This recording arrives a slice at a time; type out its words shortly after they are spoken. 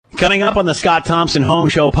Coming up on the Scott Thompson Home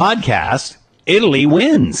Show podcast, Italy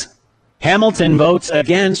wins. Hamilton votes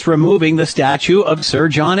against removing the statue of Sir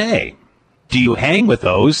John A. Do you hang with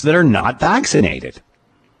those that are not vaccinated?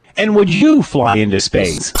 And would you fly into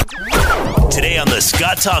space? Today on the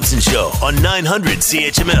Scott Thompson Show on 900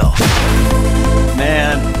 CHML.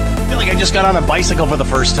 Man, I feel like I just got on a bicycle for the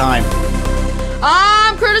first time.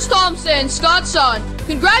 I'm Curtis Thompson, Scott's son.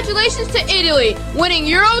 Congratulations to Italy, winning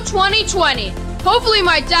Euro 2020. Hopefully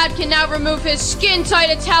my dad can now remove his skin-tight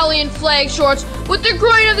Italian flag shorts with the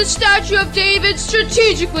groin of the statue of David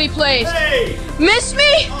strategically placed. Hey! Miss me?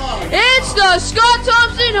 Oh, it's the Scott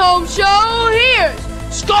Thompson Home Show. Here's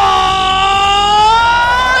Scott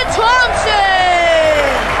Thompson!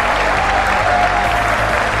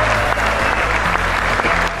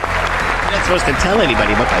 I'm not supposed to tell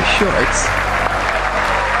anybody about my shorts.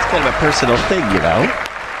 It's kind of a personal thing, you know.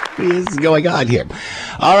 What is going on here?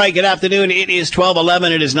 All right, good afternoon. It is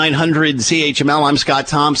 12:11. It is 900 CHML. I'm Scott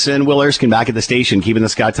Thompson. Will Erskine back at the station, keeping the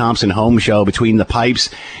Scott Thompson Home Show between the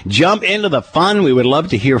pipes. Jump into the fun. We would love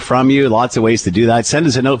to hear from you. Lots of ways to do that. Send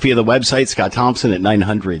us a note via the website, Scott Thompson at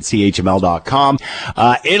 900CHML.com.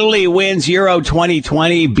 Italy wins Euro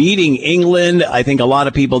 2020, beating England. I think a lot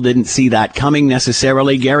of people didn't see that coming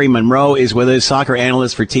necessarily. Gary Monroe is with us, soccer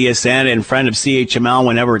analyst for TSN and friend of CHML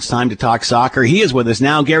whenever it's time to talk soccer. He is with us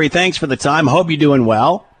now. Gary, thanks for the time. Hope you're doing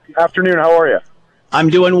well. Afternoon, how are you? I'm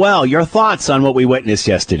doing well. Your thoughts on what we witnessed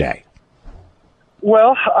yesterday?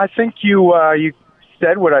 Well, I think you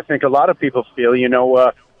said what I think a lot of people feel. You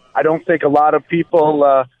know, I don't think a lot of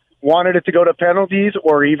people wanted it to go to penalties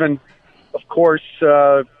or even, of course,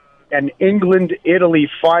 an England-Italy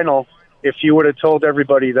final. If you would have told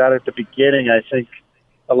everybody that at the beginning, I think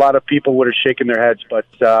a lot of people would have shaken their heads. But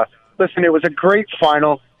listen, it was a great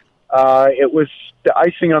final. It was the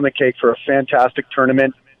icing on the cake for a fantastic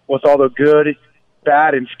tournament with all the good,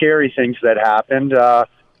 bad, and scary things that happened.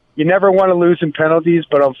 You never want to lose in penalties,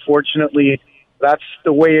 but unfortunately, that's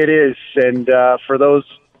the way it is. And for those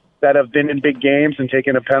that have been in big games and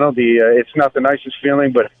taken a penalty, it's not the nicest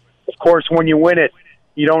feeling. But, of course, when you win it,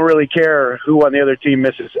 you don't really care who on the other team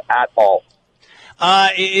misses at all.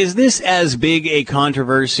 Is this as big a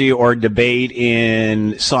controversy or debate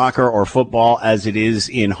in soccer or football as it is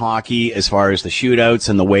in hockey as far as the shootouts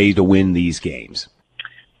and the way to win these games?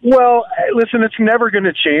 Well, listen, it's never going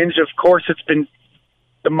to change. Of course, it's been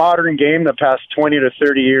the modern game the past 20 to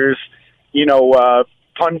 30 years. You know,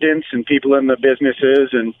 pundits and people in the businesses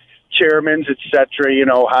and chairmen, et cetera, you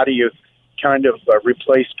know, how do you kind of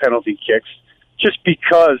replace penalty kicks just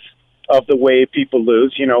because of the way people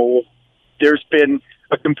lose? You know, there's been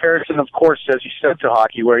a comparison, of course, as you said, to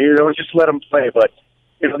hockey, where you don't just let them play. But,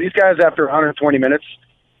 you know, these guys, after 120 minutes,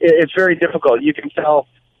 it's very difficult. You can tell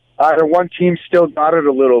either one team still got it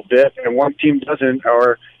a little bit and one team doesn't,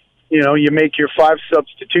 or, you know, you make your 5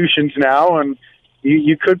 substitutions now and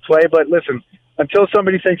you could play. But listen, until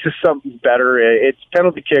somebody thinks of something better, it's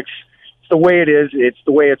penalty kicks. It's the way it is. It's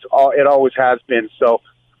the way it always has been. So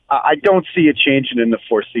I don't see it changing in the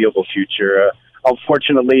foreseeable future.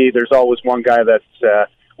 Unfortunately, there's always one guy that's,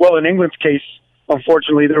 well, in England's case,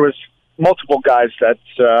 unfortunately, there was multiple guys that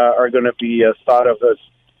are going to be thought of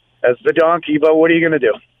as the donkey, but what are you going to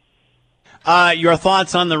do? Your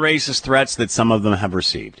thoughts on the racist threats that some of them have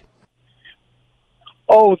received?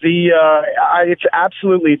 Oh, it's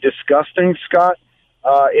absolutely disgusting, Scott.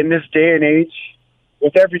 In this day and age,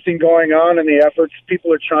 with everything going on and the efforts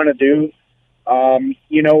people are trying to do,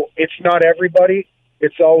 you know, it's not everybody.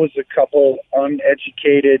 It's always a couple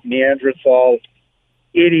uneducated Neanderthal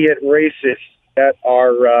idiot racists that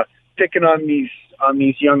are picking on these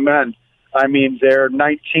young men. I mean, they're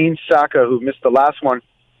 19. Saka, who missed the last one,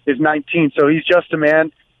 is 19, so he's just a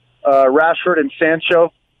man. Rashford and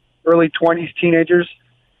Sancho, early 20s teenagers.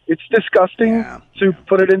 It's disgusting to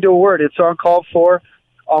put it into a word. It's uncalled for.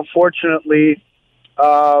 Unfortunately,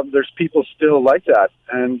 there's people still like that,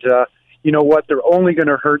 and you know what? They're only going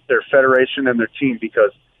to hurt their federation and their team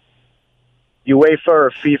because UEFA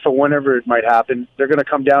or FIFA, whenever it might happen, they're going to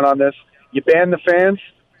come down on this. You ban the fans,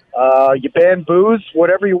 you ban booze,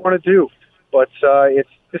 whatever you want to do. But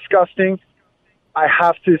it's disgusting. I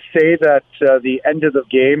have to say that the end of the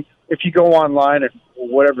game, if you go online and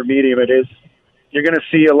whatever medium it is, you're going to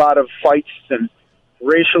see a lot of fights and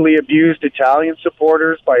racially abused Italian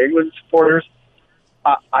supporters by England supporters.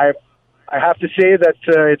 I have to say that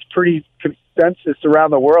it's pretty consensus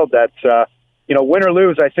around the world that, you know, win or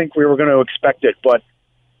lose, I think we were going to expect it. But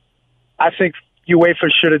I think UEFA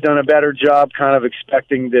should have done a better job kind of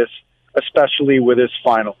expecting this, especially with this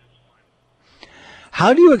final.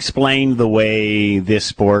 How do you explain the way this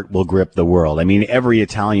sport will grip the world? I mean, every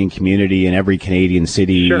Italian community and every Canadian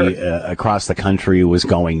city across the country was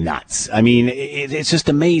going nuts. I mean, it's just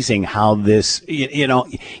amazing how this,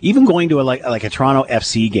 even going to a Toronto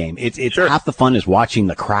FC game, it's half the fun is watching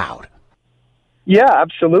the crowd. Yeah,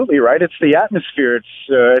 absolutely, right. It's the atmosphere.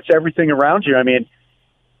 It's everything around you. I mean,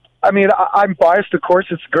 I'm biased, of course.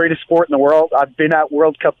 It's the greatest sport in the world. I've been at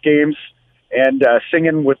World Cup games and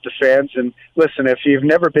singing with the fans. And listen, if you've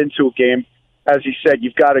never been to a game, as you said,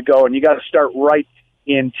 you've got to go, and you got to start right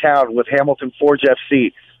in town with Hamilton Forge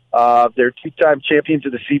FC. They're two-time champions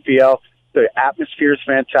of the CPL. The atmosphere is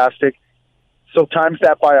fantastic. So times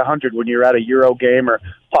that by 100 when you're at a Euro game, or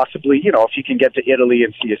possibly, if you can get to Italy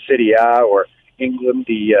and see a Serie A, or England,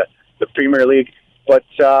 the Premier League. But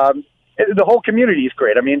the whole community is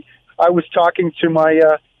great. I mean, I was talking to my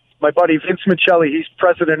buddy Vince Michelli. He's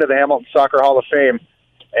president of the Hamilton Soccer Hall of Fame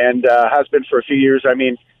and has been for a few years. I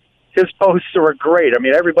mean, his posts are great. I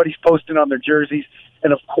mean, everybody's posting on their jerseys.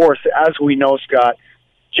 And, of course, as we know, Scott,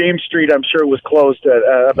 James Street, I'm sure, was closed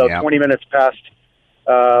about 20 minutes past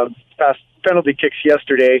penalty kicks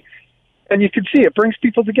yesterday. And you can see it brings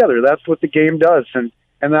people together. That's what the game does, and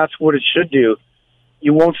that's what it should do.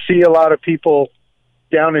 You won't see a lot of people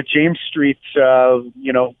down at James Street,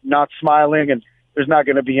 not smiling, and there's not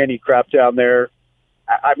going to be any crap down there.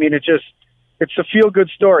 I mean, it's a feel-good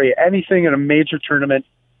story. Anything in a major tournament,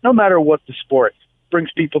 no matter what the sport, brings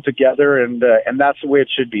people together, and that's the way it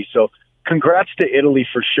should be. So congrats to Italy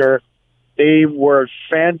for sure. They were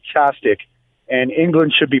fantastic, and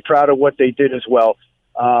England should be proud of what they did as well.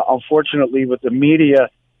 Unfortunately, with the media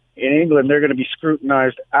in England, they're going to be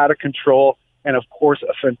scrutinized out of control, and, of course,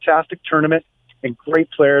 a fantastic tournament and great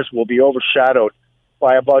players will be overshadowed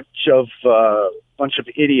by a bunch of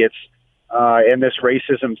idiots and this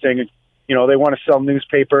racism thing. They want to sell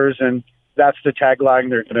newspapers, and that's the tagline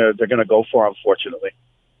they're gonna go for, unfortunately.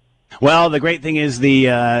 Well, the great thing is the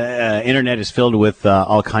internet is filled with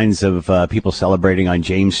all kinds of people celebrating on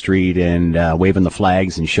James Street and waving the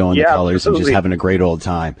flags and showing the colors, absolutely, and just having a great old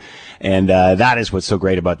time. And that is what's so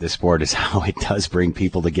great about this sport, is how it does bring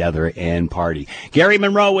people together and party. Gary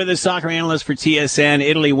Monroe with us, soccer analyst for TSN.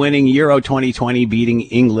 Italy winning Euro 2020, beating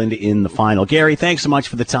England in the final. Gary, thanks so much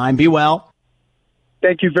for the time. Be well.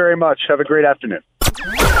 Thank you very much. Have a great afternoon.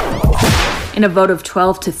 In a vote of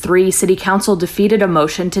 12-3, City Council defeated a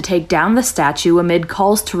motion to take down the statue amid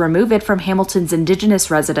calls to remove it from Hamilton's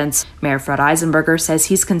Indigenous residents. Mayor Fred Eisenberger says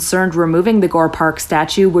he's concerned removing the Gore Park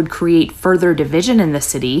statue would create further division in the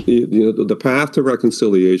city. The path to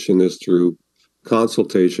reconciliation is through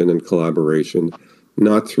consultation and collaboration,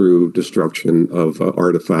 not through destruction of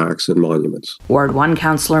artifacts and monuments. Ward 1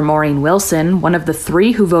 Councillor Maureen Wilson, one of the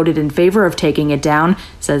 3 who voted in favor of taking it down,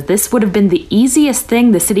 says this would have been the easiest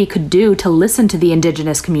thing the city could do to listen to the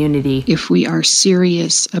Indigenous community. If we are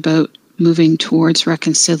serious about moving towards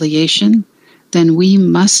reconciliation, then we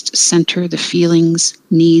must center the feelings,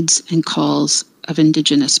 needs, and calls of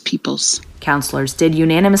Indigenous peoples. Councillors did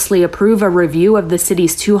unanimously approve a review of the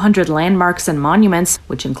city's 200 landmarks and monuments,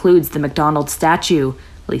 which includes the Macdonald statue.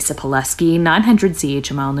 Lisa Pileski, 900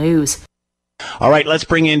 CHML News. All right, let's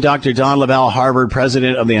bring in Dr. Dawn Lavelle, Harvard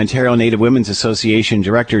president of the Ontario Native Women's Association,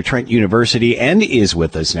 director, Trent University, and is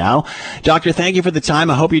with us now. Doctor, thank you for the time.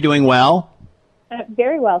 I hope you're doing well.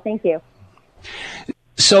 Very well, thank you.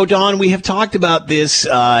 So, Dawn, we have talked about this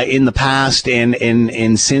in the past,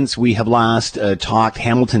 and since we have last talked,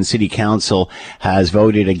 Hamilton City Council has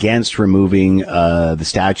voted against removing the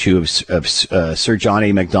statue of Sir John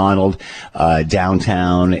A. Macdonald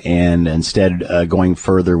downtown, and instead going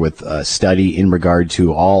further with a study in regard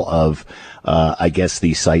to all of,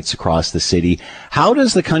 these sites across the city. How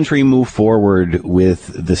does the country move forward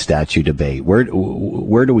with the statue debate? Where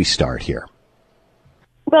do we start here?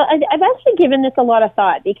 Well, I've actually given this a lot of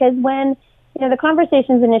thought, because when the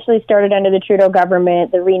conversations initially started under the Trudeau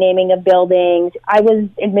government, the renaming of buildings, I was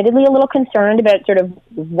admittedly a little concerned about sort of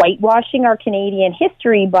whitewashing our Canadian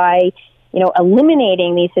history by,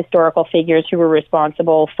 eliminating these historical figures who were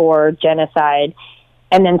responsible for genocide.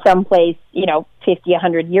 And then someplace, 50,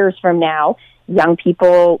 100 years from now, young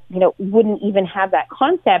people, wouldn't even have that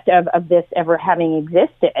concept of this ever having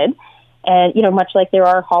existed. And, much like there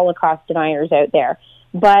are Holocaust deniers out there.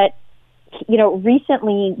 But,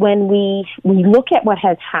 recently when we look at what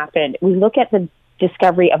has happened, we look at the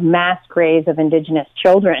discovery of mass graves of Indigenous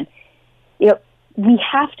children, we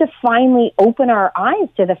have to finally open our eyes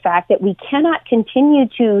to the fact that we cannot continue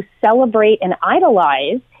to celebrate and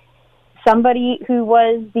idolize somebody who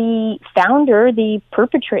was the founder, the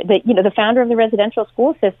founder of the residential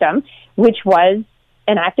school system, which was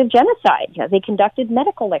an act of genocide. They conducted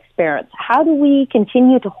medical experiments. How do we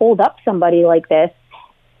continue to hold up somebody like this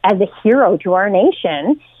as a hero to our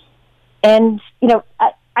nation? And,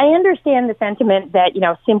 I understand the sentiment that,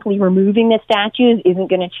 simply removing the statues isn't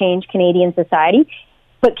going to change Canadian society,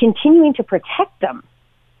 but continuing to protect them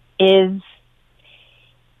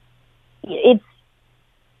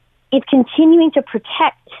it's continuing to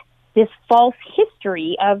protect this false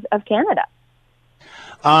history of Canada.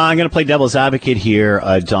 I'm going to play devil's advocate here,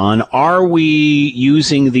 Don. Are we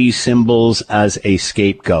using these symbols as a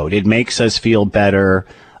scapegoat? It makes us feel better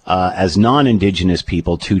as non-Indigenous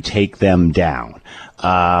people to take them down.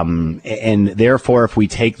 And therefore, if we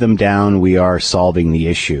take them down, we are solving the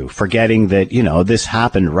issue, forgetting that, this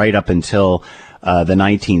happened right up until the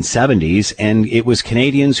 1970s, and it was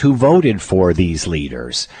Canadians who voted for these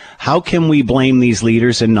leaders. How can we blame these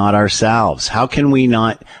leaders and not ourselves? How can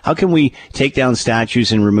we take down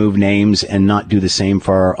statues and remove names and not do the same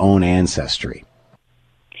for our own ancestry?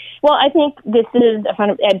 Well, I think this is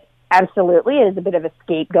absolutely, it is a bit of a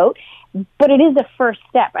scapegoat, but it is a first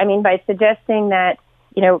step. I mean, by suggesting that,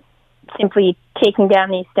 simply taking down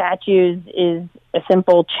these statues is a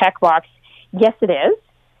simple checkbox, yes, it is.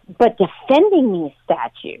 But defending these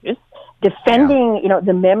statues, defending,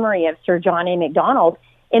 the memory of Sir John A. Macdonald,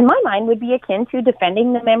 in my mind, would be akin to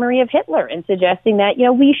defending the memory of Hitler and suggesting that,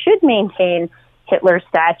 we should maintain Hitler's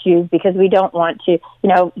statues because we don't want to,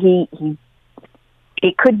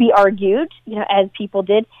 it could be argued, as people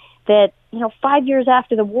did, that, 5 years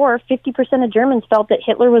after the war, 50% of Germans felt that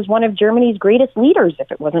Hitler was one of Germany's greatest leaders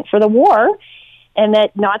if it wasn't for the war, and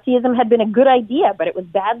that Nazism had been a good idea, but it was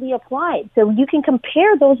badly applied. So you can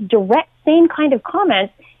compare those direct same kind of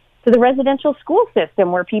comments to the residential school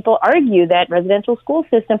system, where people argue that residential school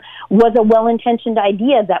system was a well-intentioned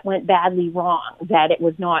idea that went badly wrong, that it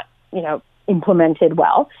was not, implemented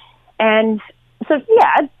well. And so,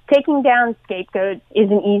 taking down scapegoats is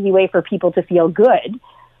an easy way for people to feel good,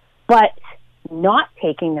 but not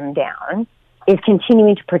taking them down is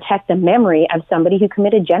continuing to protect the memory of somebody who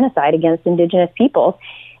committed genocide against Indigenous peoples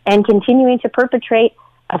and continuing to perpetrate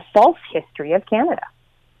a false history of Canada.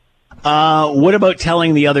 What about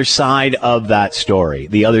telling the other side of that story,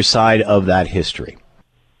 the other side of that history,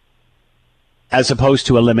 as opposed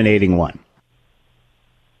to eliminating one?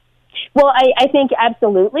 Well, I think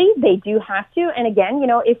absolutely they do have to. And again,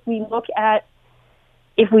 if we look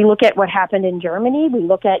at what happened in Germany, we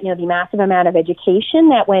look at, the massive amount of education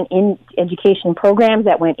programs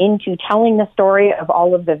that went into telling the story of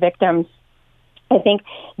all of the victims. I think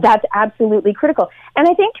that's absolutely critical. And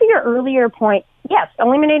I think to your earlier point, yes,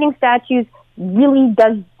 eliminating statues really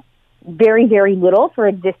does very, very little for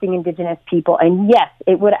existing Indigenous people. And yes,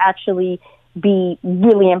 it would actually be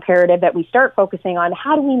really imperative that we start focusing on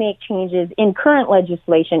how do we make changes in current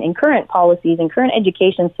legislation, in current policies, in current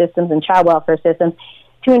education systems and child welfare systems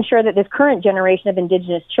to ensure that this current generation of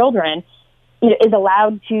Indigenous children is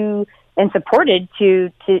allowed to and supported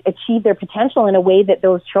to achieve their potential in a way that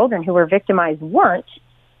those children who were victimized weren't.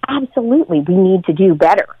 Absolutely, we need to do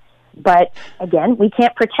better. But again, we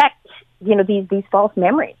can't protect, these false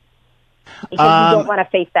memories because we don't want to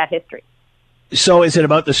face that history. So is it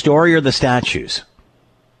about the story or the statues?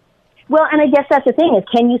 Well, and I guess that's the thing is,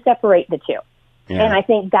 can you separate the two? Yeah. And I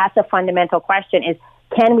think that's a fundamental question is,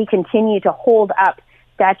 can we continue to hold up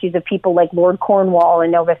statues of people like Lord Cornwall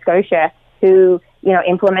in Nova Scotia who,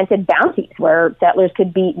 implemented bounties where settlers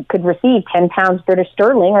could receive 10 pounds British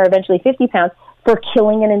sterling or eventually 50 pounds for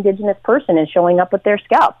killing an Indigenous person and showing up with their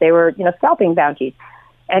scalp. They were, scalping bounties.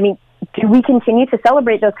 I mean, do we continue to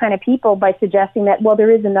celebrate those kind of people by suggesting that, well,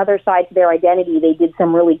 there is another side to their identity. They did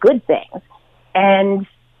some really good things. And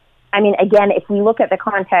I mean, again, if we look at the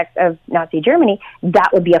context of Nazi Germany, that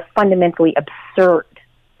would be a fundamentally absurd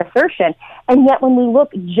assertion. And yet when we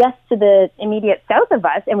look just to the immediate south of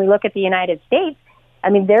us and we look at the United States, I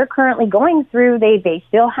mean, they're currently going through, they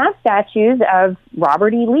still have statues of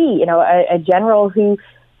Robert E. Lee, a general who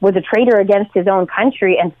was a traitor against his own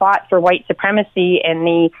country and fought for white supremacy and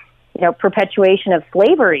the, perpetuation of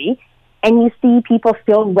slavery. And you see people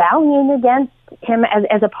still rallying against him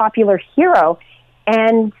as a popular hero.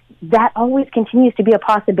 And that always continues to be a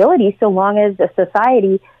possibility so long as a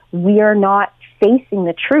society, we are not facing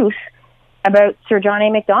the truth about Sir John A.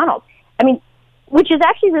 Macdonald. I mean, which is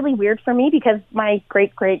actually really weird for me because my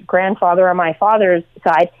great-great-grandfather on my father's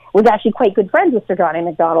side was actually quite good friends with Sir John A.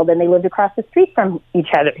 Macdonald, and they lived across the street from each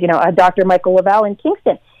other, Dr. Michael Lavelle in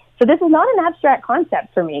Kingston. So this is not an abstract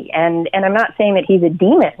concept for me, and I'm not saying that he's a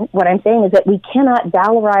demon. What I'm saying is that we cannot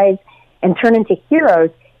valorize and turn into heroes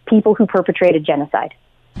people who perpetrated genocide.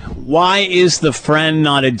 Why is the friend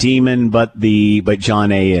not a demon, but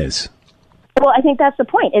John A. is? Well, I think that's the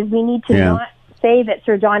point, is we need to not say that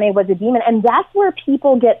Sir John A. was a demon. And that's where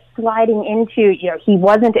people get sliding into, he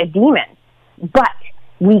wasn't a demon. But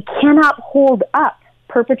we cannot hold up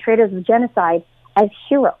perpetrators of genocide as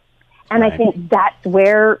heroes. And I think that's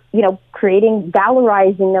where,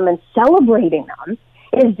 valorizing them and celebrating them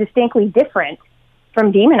is distinctly different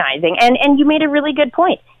from demonizing. And you made a really good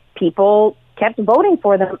point. People kept voting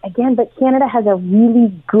for them again, but Canada has a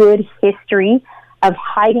really good history of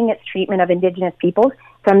hiding its treatment of Indigenous peoples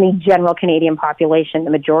from the general Canadian population.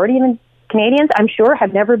 The majority of Canadians, I'm sure,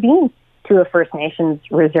 have never been to a First Nations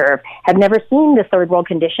reserve, have never seen the third world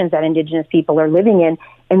conditions that Indigenous people are living in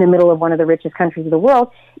the middle of one of the richest countries of the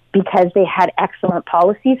world, because they had excellent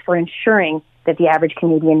policies for ensuring that the average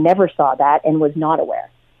Canadian never saw that and was not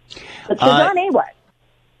aware. But Sir John A. was.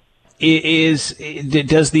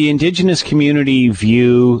 Does the Indigenous community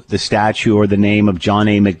view the statue or the name of John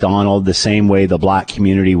A. Macdonald the same way the Black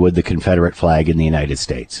community would the Confederate flag in the United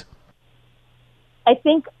States? I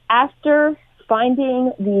think after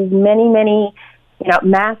finding these many,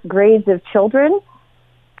 mass graves of children,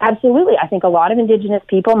 absolutely. I think a lot of Indigenous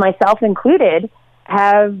people, myself included,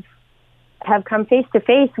 have come face to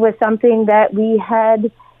face with something that we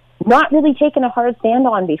had not really taken a hard stand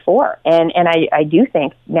on before. And I do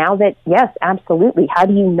think now that, yes, absolutely, how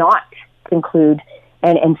do you not conclude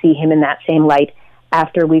and see him in that same light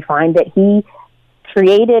after we find that he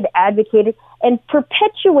created, advocated, and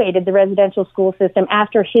perpetuated the residential school system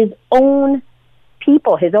after his own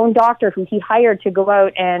people, his own doctor who he hired to go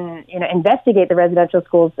out and investigate the residential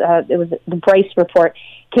schools. It was the Bryce report,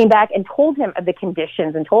 came back and told him of the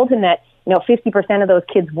conditions and told him that 50% of those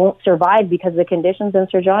kids won't survive because of the conditions. And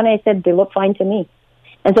Sir John A. said, they look fine to me.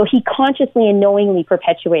 And so he consciously and knowingly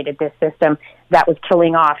perpetuated this system that was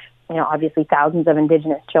killing off, obviously thousands of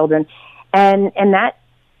Indigenous children. And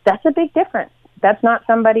that's a big difference. That's not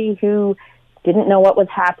somebody who didn't know what was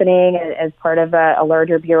happening as part of a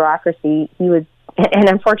larger bureaucracy. He was, and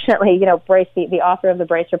unfortunately, Bryce, the author of the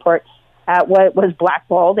Bryce report, was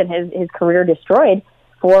blackballed and his career destroyed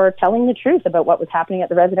for telling the truth about what was happening at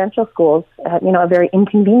the residential schools, a very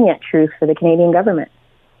inconvenient truth for the Canadian government.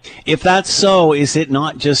 If that's so, is it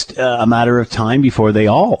not just a matter of time before they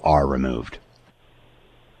all are removed?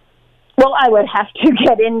 Well, I would have to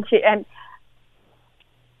get into, and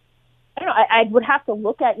I don't know, I would have to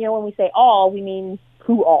look at, when we say all, we mean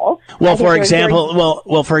who all. Well, for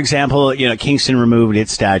example, Kingston removed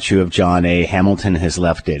its statue of John A. Hamilton has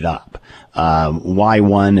left it up. Why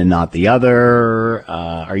one and not the other?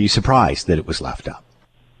 Are you surprised that it was left up?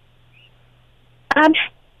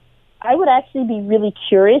 I would actually be really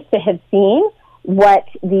curious to have seen what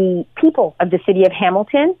the people of the city of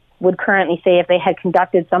Hamilton would currently say if they had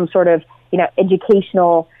conducted some sort of,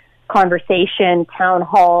 educational conversation, town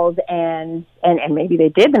halls, and maybe they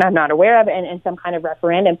did, that I'm not aware of, and some kind of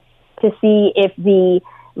referendum to see if the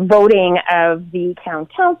voting of the town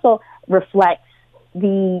council reflects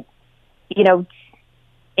the,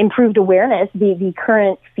 improved awareness, the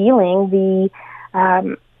current feeling, the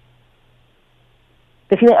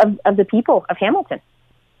feeling of the people of Hamilton.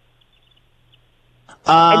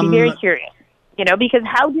 I'd be very curious, because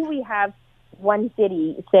how do we have one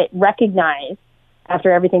city that recognize,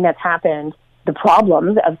 after everything that's happened, the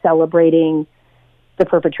problems of celebrating the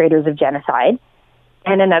perpetrators of genocide,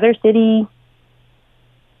 and another city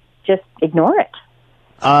just ignore it?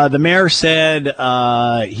 The mayor said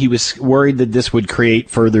he was worried that this would create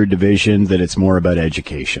further division, that it's more about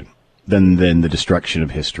education than the destruction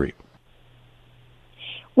of history.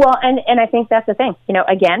 Well, and I think that's the thing.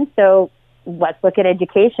 Again, so let's look at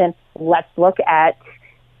education. Let's look at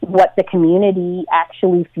what the community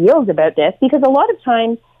actually feels about this, because a lot of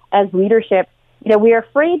times as leadership, we are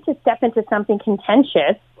afraid to step into something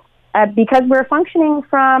contentious because we're functioning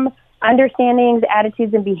from understandings,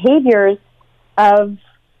 attitudes, and behaviors of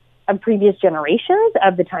previous generations,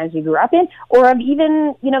 of the times we grew up in, or of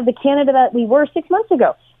even, the Canada that we were 6 months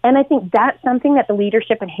ago. And I think that's something that the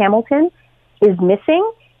leadership in Hamilton is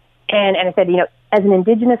missing. And I said, as an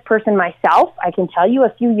Indigenous person myself, I can tell you a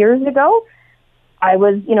few years ago, I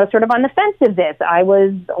was, sort of on the fence of this. I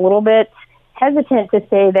was a little bit hesitant to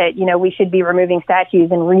say that, we should be removing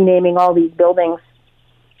statues and renaming all these buildings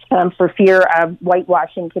for fear of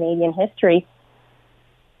whitewashing Canadian history.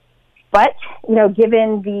 But,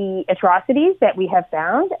 given the atrocities that we have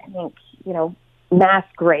found, I think, mass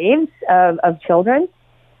graves of children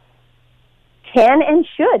can and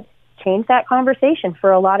should change that conversation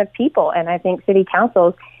for a lot of people. And I think city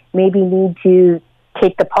councils maybe need to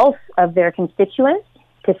take the pulse of their constituents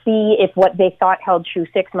to see if what they thought held true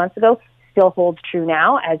 6 months ago still holds true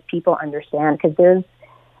now, as people understand. Because there's,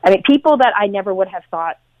 people that I never would have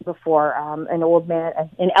thought before. An old man,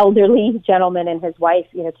 an elderly gentleman and his wife,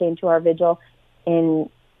 came to our vigil in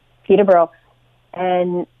Peterborough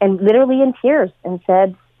and literally in tears and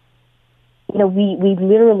said, we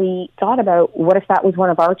literally thought about what if that was one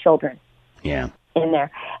of our children. Yeah. In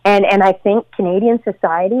there. And I think Canadian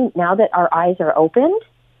society, now that our eyes are opened,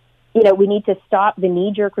 we need to stop the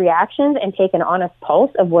knee-jerk reactions and take an honest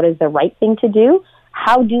pulse of what is the right thing to do.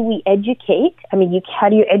 How do we educate? I mean, how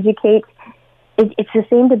do you educate? It's the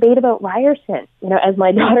same debate about Ryerson. As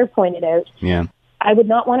my daughter pointed out, yeah, I would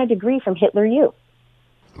not want a degree from Hitler U.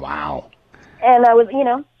 Wow. And I was,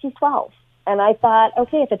 she's 12. And I thought,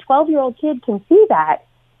 okay, if a 12-year-old kid can see that,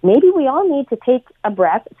 maybe we all need to take a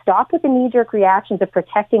breath, stop with the knee-jerk reactions of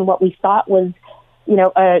protecting what we thought was,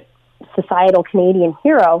 a societal Canadian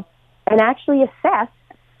hero, and actually assess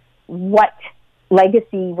what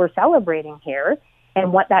legacy we're celebrating here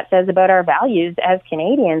and what that says about our values as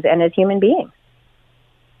Canadians and as human beings.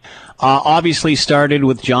 Obviously started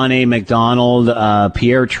with John A. Macdonald.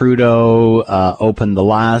 Pierre Trudeau opened the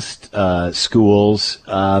last schools.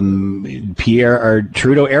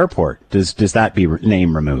 Trudeau Airport, does that be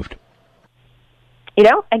name removed?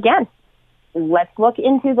 Again, let's look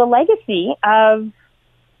into the legacy of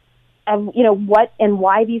what and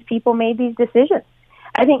why these people made these decisions.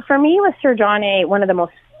 I think for me with Sir John A., one of the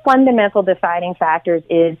most fundamental deciding factors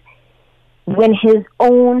is when his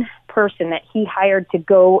own person that he hired to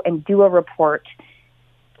go and do a report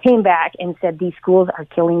came back and said these schools are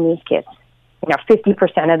killing these kids.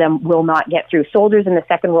 50% of them will not get through. Soldiers in the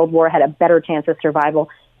Second World War had a better chance of survival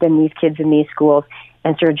than these kids in these schools.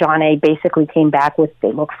 And Sir John A. basically came back with,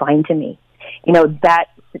 they look fine to me.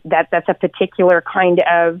 That's a particular kind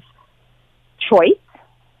of choice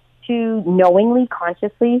to knowingly,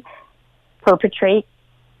 consciously perpetrate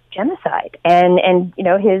genocide. And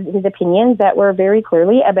his opinions that were very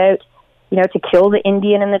clearly about, to kill the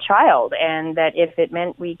Indian and the child, and that if it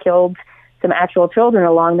meant we killed some actual children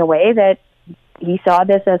along the way, that he saw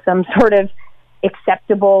this as some sort of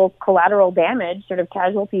acceptable collateral damage, sort of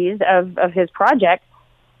casualties of his project.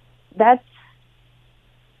 That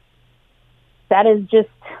is just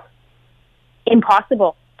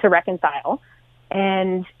impossible to reconcile.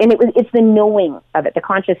 And it's the knowing of it, the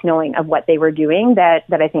conscious knowing of what they were doing that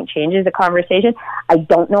I think changes the conversation. I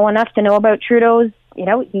don't know enough to know about Trudeau's,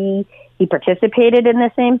 he participated in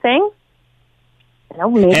the same thing.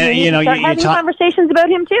 Maybe start having conversations about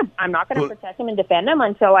him too. I'm not going to protect him and defend him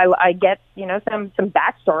until I get, some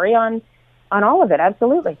backstory on all of it.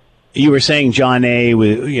 Absolutely. You were saying John A.,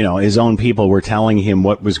 his own people were telling him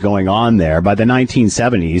what was going on there. By the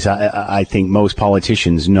 1970s, I think most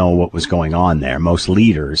politicians know what was going on there. Most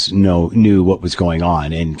leaders knew what was going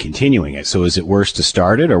on and continuing it. So is it worse to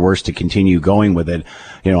start it or worse to continue going with it,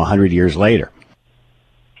 100 years later?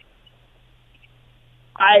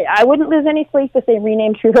 I wouldn't lose any sleep if they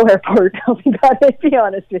renamed Trudeau Airport. I'll be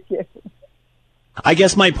honest with you. I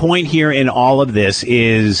guess my point here in all of this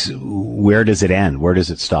is, where does it end? Where does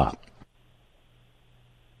it stop?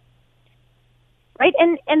 Right,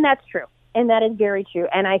 and that's true. And that is very true.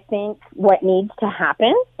 And I think what needs to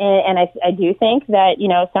happen, and I do think that,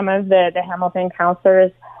 some of the Hamilton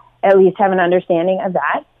councillors at least have an understanding of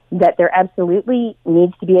that there absolutely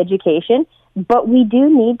needs to be education. But we do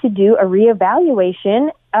need to do a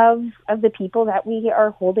reevaluation of the people that we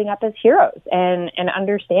are holding up as heroes and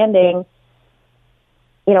understanding,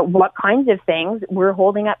 what kinds of things we're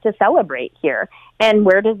holding up to celebrate here. And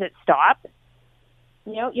where does it stop?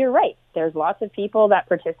 You're right. There's lots of people that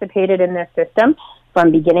participated in this system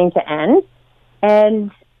from beginning to end.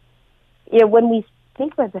 And, when we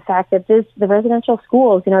think about the fact that the residential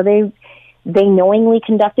schools, they knowingly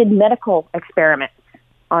conducted medical experiments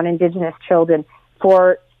on Indigenous children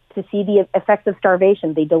to see the effects of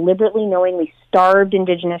starvation. They deliberately, knowingly starved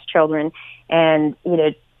Indigenous children and,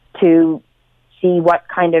 to see what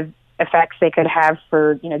kind of effects they could have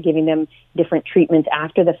for, giving them different treatments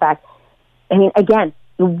after the fact. I mean, again,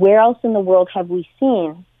 where else in the world have we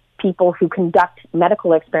seen people who conduct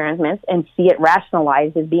medical experiments and see it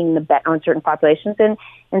rationalized as being the bet on certain populations and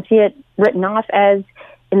see it written off as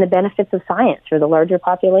in the benefits of science for the larger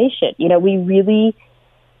population? We really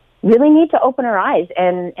need to open our eyes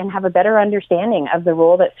and have a better understanding of the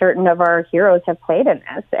role that certain of our heroes have played in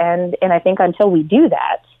this. And I think until we do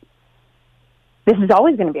that, this is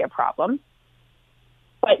always going to be a problem.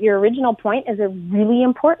 But your original point is a really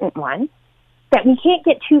important one, that we can't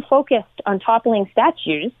get too focused on toppling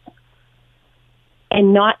statues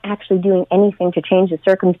and not actually doing anything to change the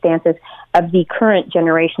circumstances of the current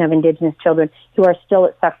generation of Indigenous children who are still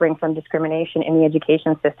suffering from discrimination in the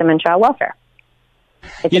education system and child welfare.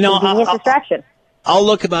 It's a convenient distraction. I'll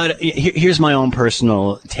look about it. Here's my own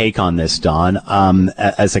personal take on this, Don.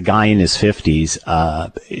 As a guy in his 50s,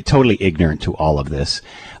 totally ignorant to all of this,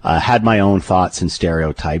 had my own thoughts and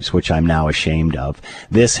stereotypes, which I'm now ashamed of.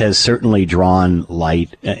 This has certainly drawn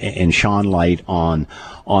light and shone light on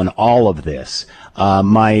all of this.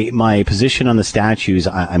 My position on the statues,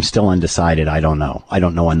 I'm still undecided. I don't know. I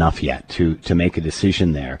don't know enough yet to make a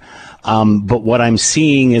decision there. But what I'm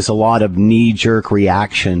seeing is a lot of knee-jerk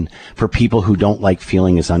reaction for people who don't like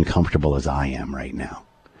feeling as uncomfortable as I am right now.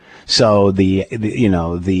 So the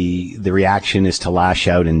reaction is to lash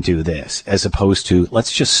out and do this, as opposed to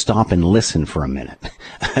let's just stop and listen for a minute,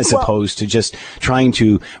 opposed to just trying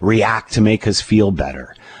to react to make us feel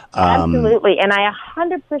better. Absolutely, and I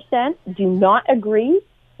 100% do not agree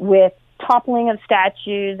with toppling of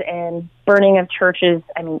statues and burning of churches.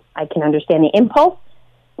 I mean, I can understand the impulse,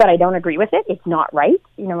 but I don't agree with it. It's not right.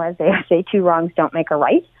 As they say, two wrongs don't make a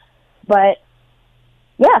right. But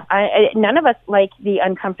yeah, none of us like the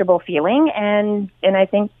uncomfortable feeling, and I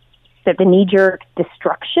think that the knee-jerk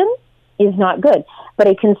destruction is not good. But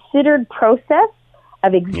a considered process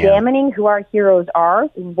of examining who our heroes are,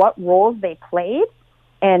 what roles they played,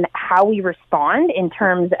 and how we respond in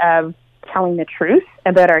terms of telling the truth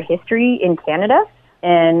about our history in Canada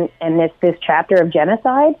and this chapter of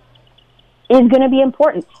genocide is going to be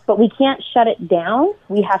important. But we can't shut it down.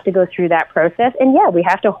 We have to go through that process. And we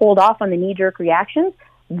have to hold off on the knee-jerk reactions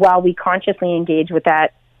while we consciously engage with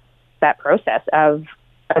that process of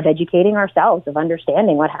educating ourselves, of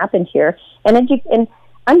understanding what happened here, and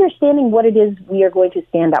understanding what it is we are going to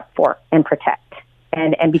stand up for and protect.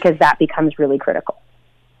 And because that becomes really critical.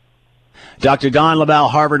 Dr. Dawn LaBelle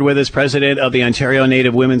Harvard with us, president of the Ontario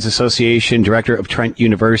Native Women's Association, director of Trent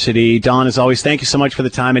University. Dawn, as always, thank you so much for the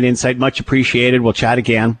time and insight. Much appreciated. We'll chat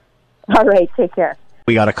again. All right. Take care.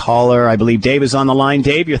 We got a caller. I believe Dave is on the line.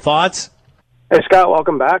 Dave, your thoughts? Hey, Scott.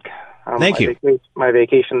 Welcome back. Thank you. My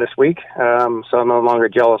vacation this week, so I'm no longer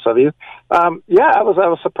jealous of you. I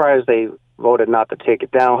was surprised they voted not to take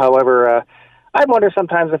it down. However, I wonder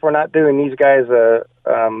sometimes if we're not doing these guys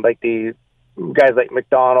like the guys like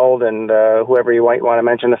Macdonald and whoever you might want to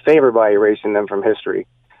mention a favor by erasing them from history.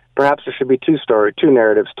 Perhaps there should be two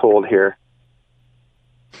narratives told here.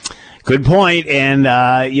 Good point. And,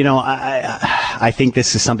 I think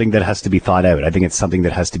this is something that has to be thought out. I think it's something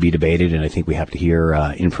that has to be debated, and I think we have to hear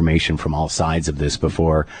information from all sides of this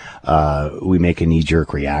before we make a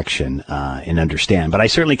knee-jerk reaction and understand. But I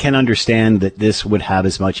certainly can understand that this would have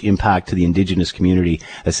as much impact to the Indigenous community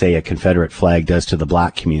as, say, a Confederate flag does to the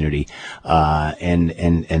Black community, and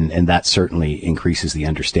that certainly increases the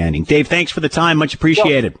understanding. Dave, thanks for the time. Much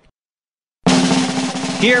appreciated.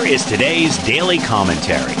 Here is today's Daily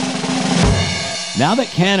Commentary. Now that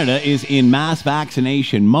Canada is in mass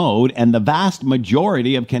vaccination mode and the vast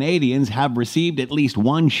majority of Canadians have received at least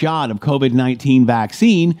one shot of COVID-19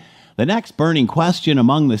 vaccine, the next burning question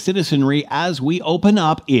among the citizenry as we open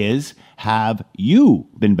up is, have you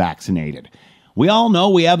been vaccinated? We all know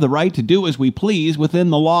we have the right to do as we please within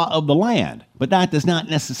the law of the land, but that does not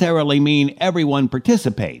necessarily mean everyone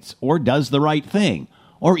participates or does the right thing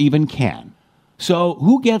or even can. So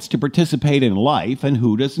who gets to participate in life and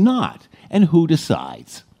who does not? And who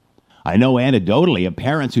decides? I know anecdotally of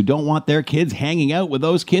parents who don't want their kids hanging out with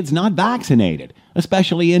those kids not vaccinated,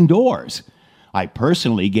 especially indoors. I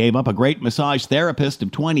personally gave up a great massage therapist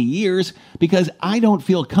of 20 years because I don't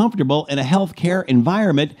feel comfortable in a healthcare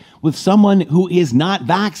environment with someone who is not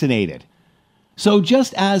vaccinated. So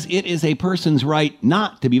just as it is a person's right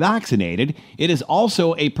not to be vaccinated, it is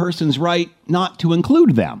also a person's right not to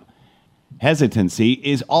include them. Hesitancy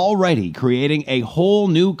is already creating a whole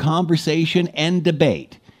new conversation and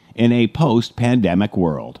debate in a post-pandemic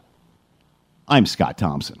world. I'm Scott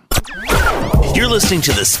Thompson. You're listening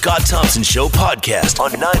to the Scott Thompson Show podcast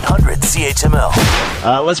on 900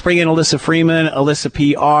 CHML. Let's bring in Alyssa Freeman. Alyssa,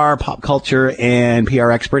 PR, pop culture, and PR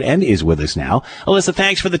expert, and is with us now. Alyssa,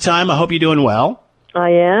 thanks for the time. I hope you're doing well. I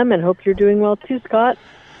am, and hope you're doing well too, Scott.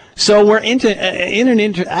 So we're at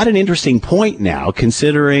an interesting point now,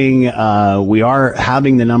 considering we are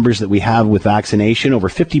having the numbers that we have with vaccination, over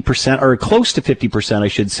 50%, or close to 50%, I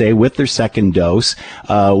should say, with their second dose,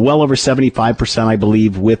 well over 75%, I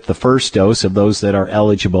believe, with the first dose of those that are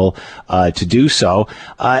eligible to do so.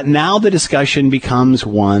 Now the discussion becomes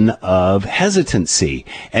one of hesitancy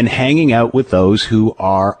and hanging out with those who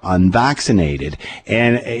are unvaccinated.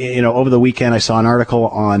 And, over the weekend I saw an article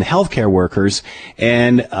on healthcare workers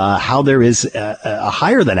and how there is a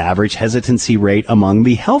higher than average hesitancy rate among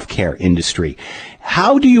the healthcare industry.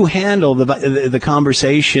 How do you handle the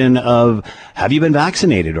conversation of, have you been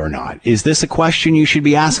vaccinated or not? Is this a question you should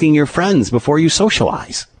be asking your friends before you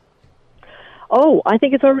socialize? Oh, I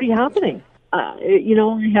think it's already happening.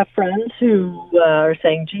 I have friends who are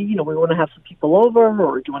saying, gee, we want to have some people over,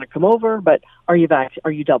 or do you want to come over, but are you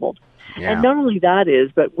doubled? Yeah. And not only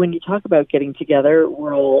that but when you talk about getting together,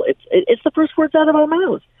 it's the first words out of our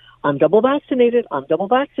mouths. I'm double vaccinated.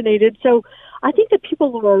 So I think that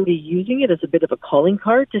people are already using it as a bit of a calling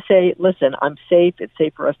card to say, listen, I'm safe. It's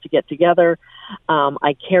safe for us to get together.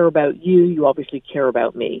 I care about you. You obviously care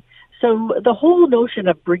about me. So the whole notion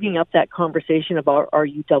of bringing up that conversation about are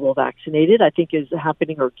you double vaccinated, I think is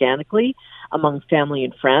happening organically among family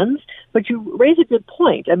and friends. But you raise a good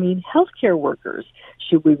point. I mean, healthcare workers,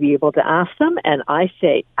 should we be able to ask them? And I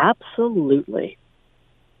say absolutely.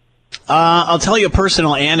 I'll tell you a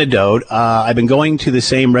personal anecdote. I've been going to the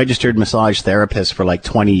same registered massage therapist for like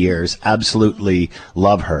 20 years. Absolutely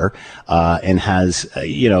love her, and has,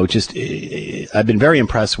 I've been very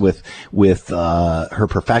impressed with her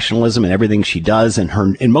professionalism and everything she does,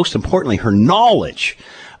 and most importantly, her knowledge.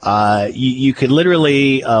 You could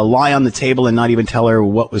literally lie on the table and not even tell her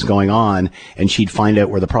what was going on, and she'd find out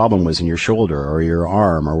where the problem was in your shoulder or your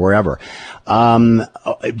arm or wherever.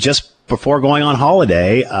 Just before going on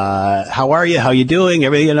holiday, how are you? How you doing?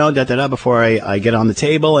 Everything, before I get on the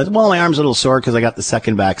table. And, well, my arm's a little sore because I got the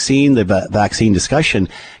second vaccine. The vaccine discussion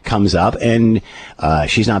comes up, and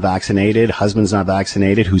she's not vaccinated. Husband's not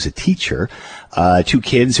vaccinated, who's a teacher. 2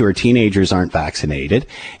 kids who are teenagers aren't vaccinated.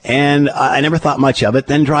 And I never thought much of it.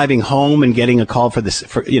 Then driving home and getting a call to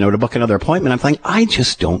book another appointment, I'm thinking, I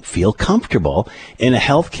just don't feel comfortable in a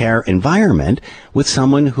healthcare environment with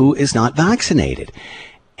someone who is not vaccinated.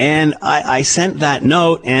 And I sent that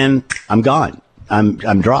note, and I'm gone.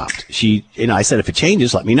 I'm dropped. I said, if it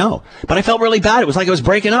changes, let me know. But I felt really bad. It was like I was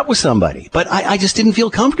breaking up with somebody. But I just didn't feel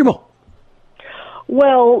comfortable.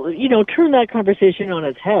 Well, turn that conversation on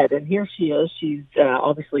its head. And here she is. She's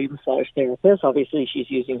obviously a massage therapist. Obviously, she's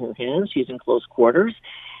using her hands. She's in close quarters.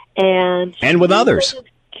 And with others.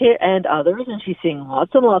 And others. And she's seeing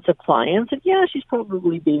lots and lots of clients. And, yeah, she's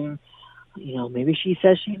probably being... maybe she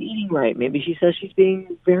says she's eating right. Maybe she says she's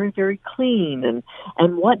being very, very clean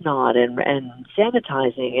and whatnot and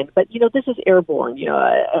sanitizing. But this is airborne.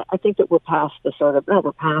 I think that we're past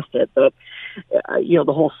we're past it, but,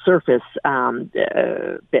 the whole surface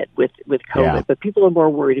bit with COVID. Yeah. But people are more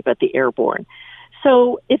worried about the airborne.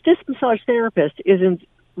 So if this massage therapist isn't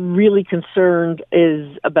really concerned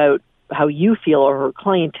about how you feel or her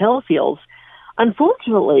clientele feels,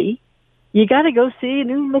 unfortunately, you got to go see a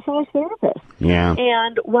new massage therapist. Yeah.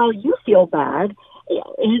 And while you feel bad,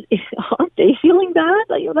 aren't they feeling bad?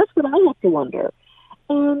 That's what I have to wonder.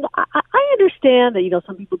 And I understand that,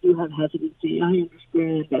 some people do have hesitancy. I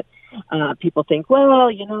understand that people think, well,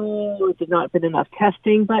 there's not been enough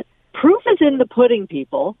testing. But proof is in the pudding,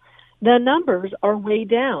 people. The numbers are way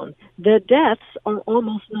down. The deaths are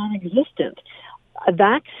almost non-existent.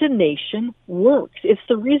 Vaccination works. It's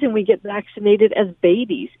the reason we get vaccinated as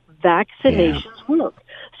babies. Vaccinations work.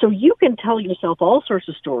 So you can tell yourself all sorts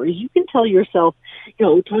of stories. You can tell yourself,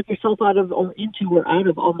 talk yourself out of or into or out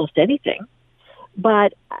of almost anything.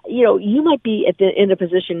 But, you might be in a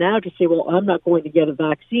position now to say, well, I'm not going to get a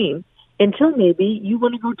vaccine until maybe you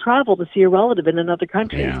want to go travel to see a relative in another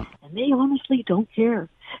country. Yeah. And they honestly don't care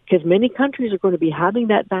because many countries are going to be having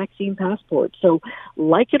that vaccine passport. So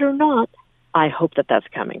like it or not, I hope that that's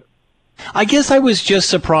coming. I guess I was just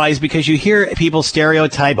surprised because you hear people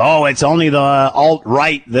stereotype, oh, it's only the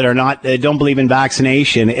alt-right that don't believe in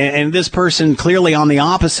vaccination. And this person clearly on the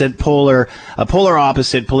polar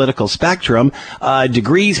opposite political spectrum,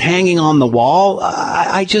 degrees hanging on the wall.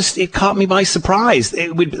 It caught me by surprise.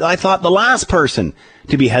 I thought the last person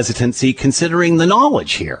to be hesitancy considering the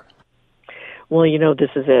knowledge here. Well, this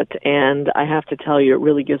is it. And I have to tell you, it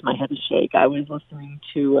really gives my head a shake. I was listening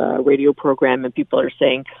to a radio program and people are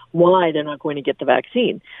saying why they're not going to get the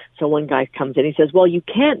vaccine. So one guy comes in, he says, well, you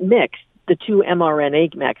can't mix the 2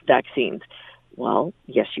 mRNA vaccines. Well,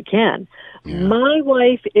 yes, you can. Yeah. My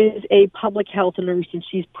wife is a public health nurse and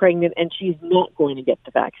she's pregnant and she's not going to get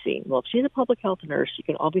the vaccine. Well, if she's a public health nurse, she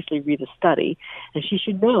can obviously read a study and she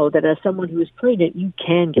should know that as someone who is pregnant, you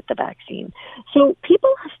can get the vaccine. So people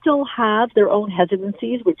still have their own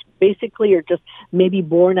hesitancies, which basically are just maybe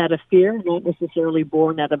born out of fear, not necessarily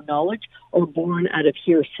born out of knowledge or born out of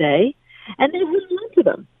hearsay, and they hold on to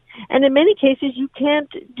them. And in many cases, you can't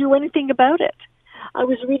do anything about it. I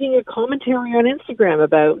was reading a commentary on Instagram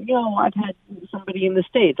about, I've had somebody in the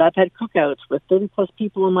States. I've had cookouts with 30 plus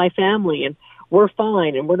people in my family and we're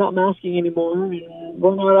fine and we're not masking anymore and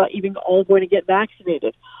we're not even all going to get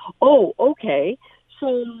vaccinated. Oh, okay.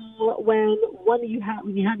 So when you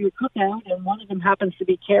have your cookout and one of them happens to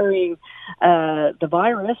be carrying the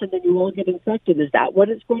virus and then you all get infected, is that what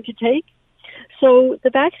it's going to take? So the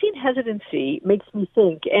vaccine hesitancy makes me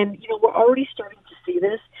think, and we're already starting to see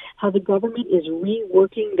this, how the government is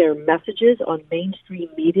reworking their messages on mainstream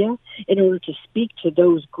media in order to speak to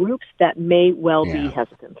those groups that may well be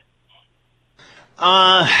hesitant.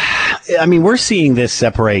 I mean, we're seeing this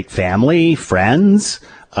separate family, friends.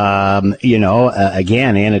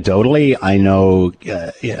 Again, anecdotally, I know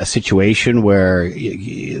a situation where,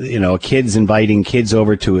 a kid's inviting kids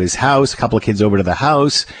over to his house, a couple of kids over to the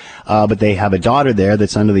house, but they have a daughter there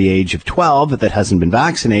that's under the age of 12 that hasn't been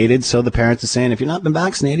vaccinated. So the parents are saying, if you're not been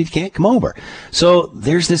vaccinated, you can't come over. So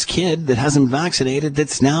there's this kid that hasn't been vaccinated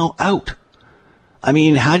that's now out. I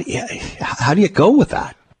mean, how do you go with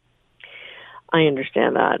that? I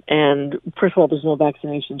understand that. And first of all, there's no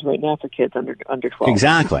vaccinations right now for kids under 12.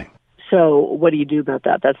 Exactly. So what do you do about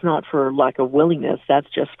that? That's not for lack of willingness. That's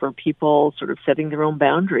just for people sort of setting their own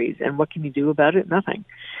boundaries. And what can you do about it? Nothing.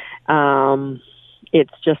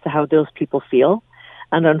 It's just how those people feel.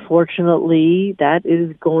 And unfortunately, that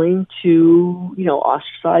is going to,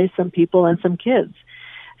 ostracize some people and some kids.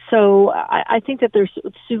 So I think that there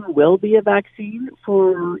soon will be a vaccine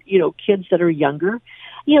for, kids that are younger.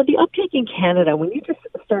 The uptake in Canada, when you just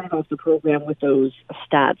started off the program with those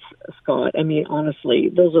stats, Scott, I mean,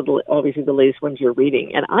 honestly, those are obviously the latest ones you're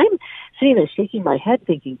reading. And I'm sitting there shaking my head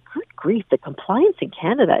thinking, good grief, the compliance in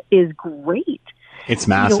Canada is great. It's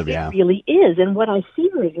massive, yeah. It really is. And what I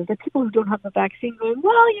fear is that people who don't have the vaccine going,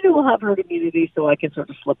 well, we'll have herd immunity, so I can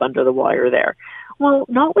sort of slip under the wire there. Well,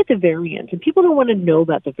 not with the variant. And people don't want to know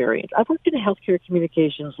about the variant. I've worked in healthcare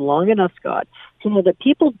communications long enough, Scott, to know that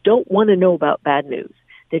people don't want to know about bad news.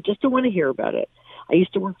 They just don't want to hear about it. I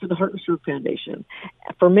used to work for the Heart and Stroke Foundation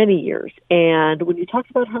for many years. And when you talked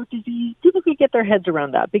about heart disease, people could get their heads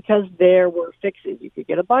around that because there were fixes. You could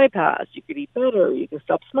get a bypass. You could eat better. You could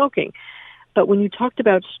stop smoking. But when you talked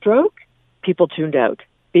about stroke, people tuned out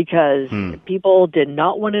because people did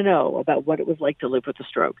not want to know about what it was like to live with a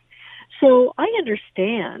stroke. So I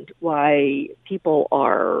understand why people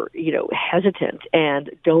are, hesitant and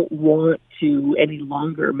don't want to any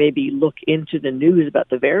longer maybe look into the news about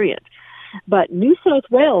the variant. But New South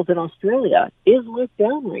Wales in Australia is locked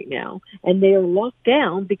down right now, and they are locked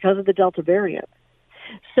down because of the Delta variant.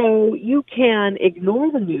 So you can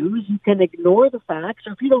ignore the news, you can ignore the facts,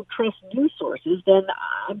 or if you don't trust news sources, then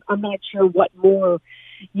I'm not sure what more,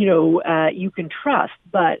 you can trust.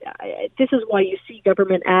 But this is why you see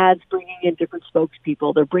government ads bringing in different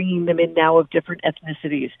spokespeople. They're bringing them in now of different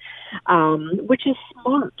ethnicities, which is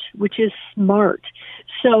smart.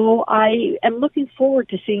 So I am looking forward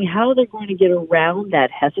to seeing how they're going to get around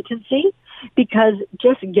that hesitancy, because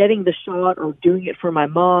just getting the shot or doing it for my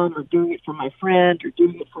mom or doing it for my friend or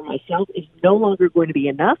doing it for myself is no longer going to be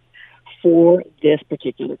enough for this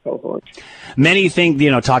particular cohort. Many think,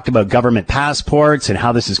 talked about government passports and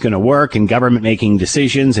how this is going to work and government making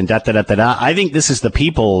decisions and da-da-da-da-da. I think this is the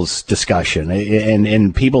people's discussion,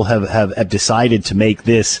 and people have decided to make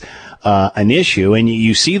this an issue, and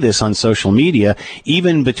you see this on social media,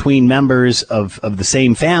 even between members of the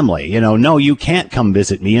same family. No, you can't come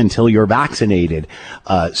visit me until you're vaccinated,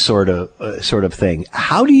 sort of thing.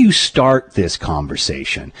 How do you start this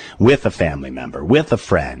conversation with a family member, with a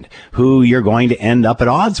friend who you're going to end up at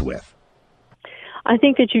odds with? I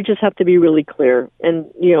think that you just have to be really clear and,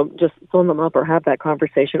 just phone them up or have that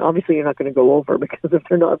conversation. Obviously, you're not going to go over because if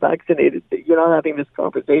they're not vaccinated, you're not having this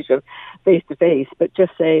conversation face to face. But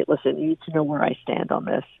just say, listen, you need to know where I stand on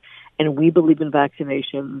this. And we believe in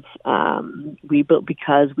vaccinations.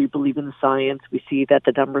 Because we believe in the science. We see that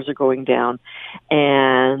the numbers are going down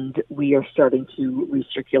and we are starting to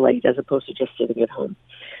recirculate as opposed to just sitting at home.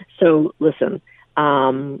 So listen,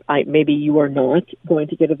 maybe you are not going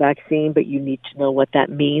to get a vaccine, but you need to know what that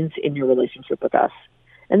means in your relationship with us.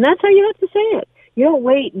 And that's how you have to say it. You don't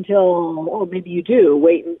wait until, maybe you do,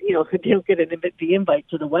 wait and, you don't get the invite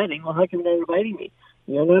to the wedding. Well, how come they're inviting me?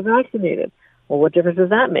 You're not vaccinated. Well, what difference does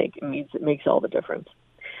that make? It makes all the difference.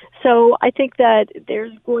 So I think that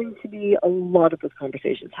there's going to be a lot of those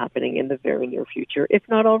conversations happening in the very near future, if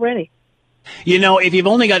not already. If you've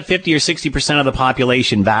only got 50 or 60% of the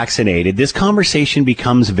population vaccinated, this conversation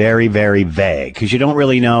becomes very, very vague because you don't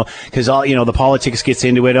really know, because the politics gets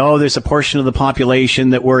into it. Oh, there's a portion of the population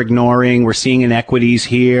that we're ignoring. We're seeing inequities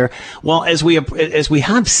here. Well, as we have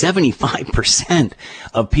 75%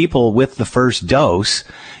 of people with the first dose,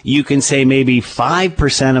 you can say maybe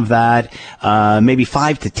 5% of that, maybe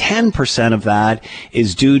 5 to 10% of that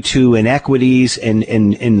is due to inequities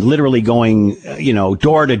and literally going,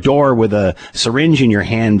 door to door with a syringe in your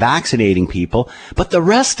hand, vaccinating people. But the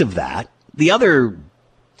rest of that, the other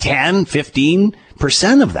 10,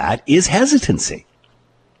 15% of that is hesitancy.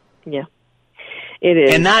 Yeah. It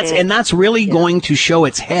is. And that's really going to show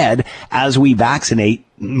its head as we vaccinate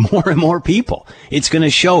more and more people. It's going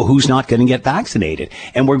to show who's not going to get vaccinated.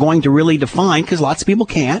 And we're going to really define, because lots of people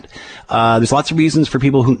can't. There's lots of reasons for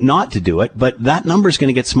people who not to do it, but that number is going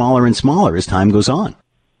to get smaller and smaller as time goes on.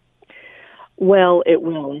 Well, it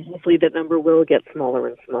will. Hopefully that number will get smaller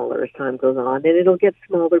and smaller as time goes on. And it'll get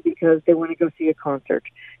smaller because they want to go see a concert,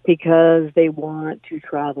 because they want to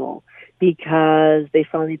travel, because they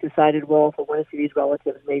finally decided, well, if I want to see these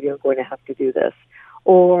relatives, maybe I'm going to have to do this.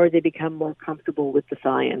 Or they become more comfortable with the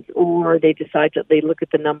science, or they decide that they look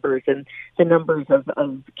at the numbers, and the numbers of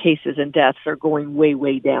cases and deaths are going way,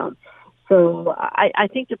 way down. So I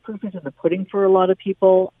think the proof is in the pudding for a lot of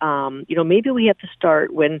people. Maybe we have to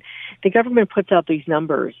start when the government puts out these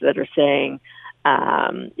numbers that are saying,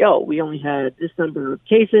 we only had this number of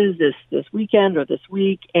cases this weekend or this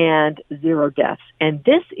week and 0 deaths. And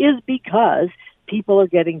this is because people are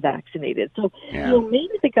getting vaccinated. So,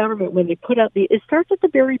 maybe the government, when they put out it starts at the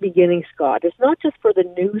very beginning, Scott. It's not just for the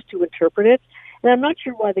news to interpret it. And I'm not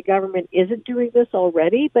sure why the government isn't doing this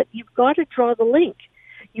already, but you've got to draw the link.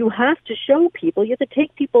 You have to show people, you have to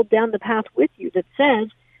take people down the path with you that says,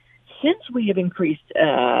 since we have increased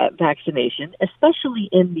vaccination, especially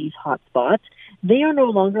in these hotspots, they are no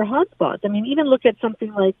longer hotspots. I mean, even look at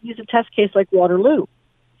something like, use a test case like Waterloo,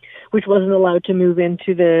 which wasn't allowed to move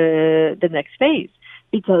into the next phase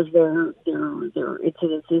because their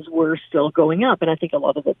incidences were still going up. And I think a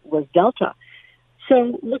lot of it was Delta.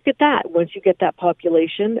 So look at that. Once you get that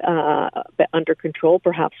population under control,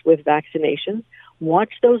 perhaps with vaccinations,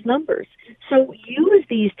 watch those numbers. So use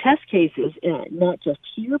these test cases, not just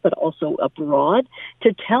here, but also abroad,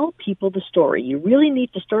 to tell people the story. You really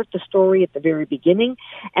need to start the story at the very beginning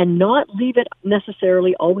and not leave it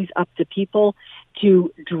necessarily always up to people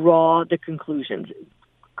to draw the conclusions.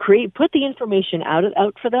 Put the information out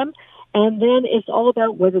for them, and then it's all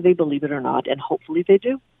about whether they believe it or not, and hopefully they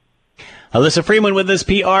do. Alyssa Freeman with us,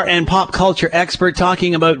 PR and pop culture expert,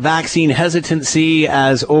 talking about vaccine hesitancy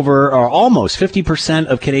as almost 50%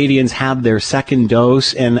 of Canadians have their second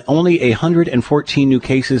dose, and only 114 new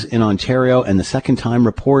cases in Ontario, and the second time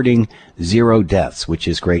reporting 0 deaths, which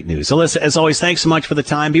is great news. Alyssa, as always, thanks so much for the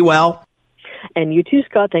time. Be well. And you too,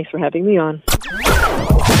 Scott. Thanks for having me on.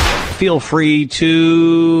 Feel free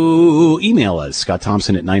to email us, Scott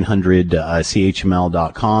Thompson at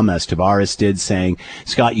 900chml.com, as Tavares did, saying,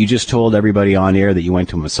 Scott, you just told everybody on air that you went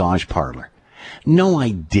to a massage parlor. No, I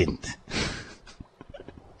didn't.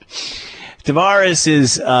 Tavares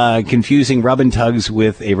is confusing rub and tugs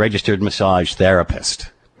with a registered massage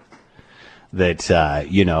therapist that,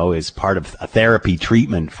 is part of a therapy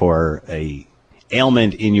treatment for a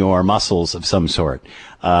ailment in your muscles of some sort.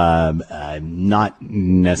 Not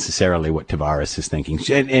necessarily what Tavares is thinking.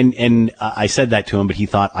 And I said that to him, but he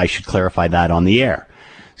thought I should clarify that on the air.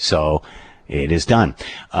 So it is done.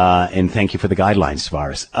 And thank you for the guidelines,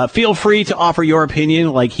 Tavares. Feel free to offer your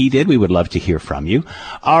opinion like he did. We would love to hear from you.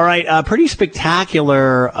 All right. Pretty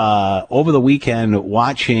spectacular, over the weekend,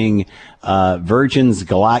 watching, Virgin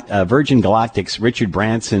Galactic's Richard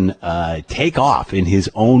Branson, take off in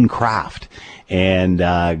his own craft and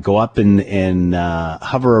go up and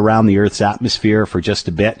hover around the Earth's atmosphere for just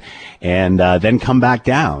a bit, and then come back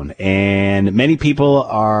down. And many people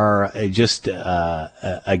are just,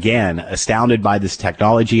 again, astounded by this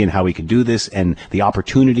technology and how we can do this, and the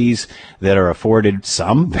opportunities that are afforded.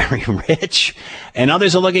 Some very rich, and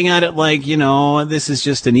others are looking at it like, this is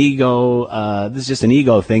just an ego. This is just an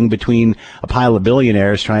ego thing between a pile of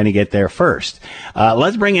billionaires trying to get there first.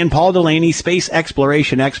 Let's bring in Paul Delaney, space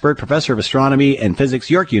exploration expert, professor of astronomy and physics,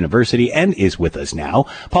 York University, and is with us now.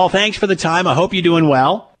 Paul, thanks for the time. I hope you're doing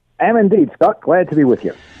well. I am indeed, Scott. Glad to be with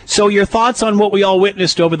you. So your thoughts on what we all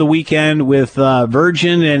witnessed over the weekend with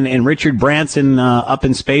Virgin and Richard Branson up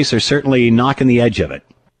in space are certainly knocking the edge of it.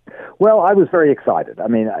 Well, I was very excited. I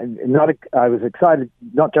mean, I was excited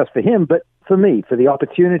not just for him, but for me, for the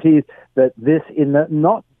opportunities that this, in the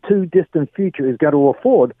not too distant future, is going to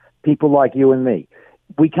afford people like you and me.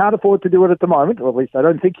 We can't afford to do it at the moment, or at least I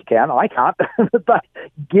don't think you can. I can't. But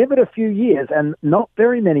give it a few years, and not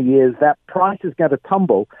very many years, that price is going to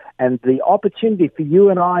tumble, and the opportunity for you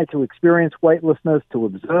and I to experience weightlessness, to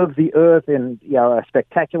observe the Earth in a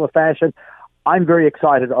spectacular fashion, I'm very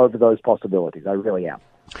excited over those possibilities. I really am.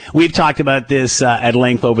 We've talked about this at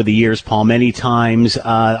length over the years, Paul, many times.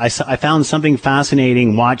 I found something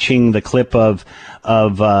fascinating watching the clip of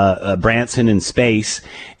Branson in space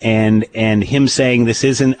and him saying, this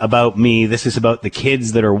isn't about me. This is about the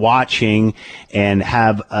kids that are watching and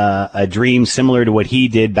have a dream similar to what he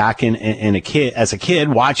did back as a kid,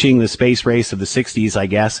 watching the space race of the 60s, I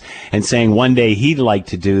guess, and saying one day he'd like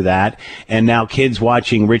to do that. And now kids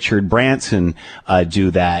watching Richard Branson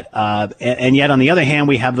do that. And yet, on the other hand,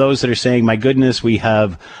 we have those that are saying, my goodness, we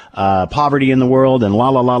have poverty in the world and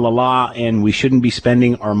la, and we shouldn't be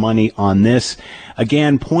spending our money on this.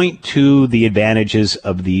 Again, point to the advantages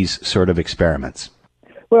of these sort of experiments.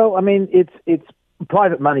 Well, I mean, it's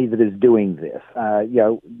private money that is doing this.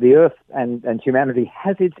 The Earth and humanity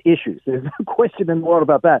has its issues. There's no question in the world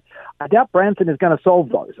about that. I doubt Branson is going to solve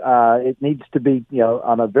those. It needs to be,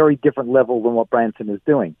 on a very different level than what Branson is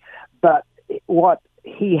doing. But what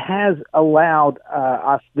he has allowed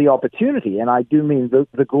us the opportunity, and I do mean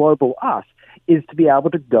the global us, is to be able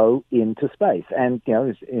to go into space. And,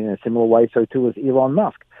 in a similar way, so too is Elon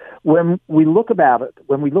Musk. When we look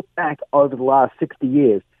back over the last 60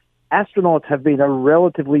 years, astronauts have been a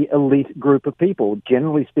relatively elite group of people,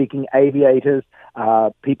 generally speaking, aviators,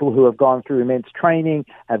 people who have gone through immense training,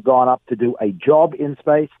 have gone up to do a job in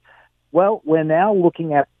space. Well, we're now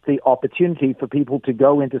looking at the opportunity for people to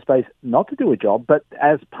go into space, not to do a job, but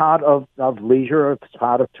as part of leisure, as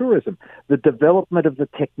part of tourism. The development of the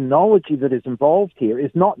technology that is involved here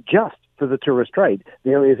is not just for the tourist trade.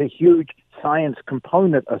 There is a huge science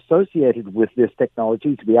component associated with this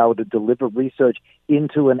technology to be able to deliver research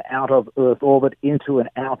into and out of Earth orbit, into and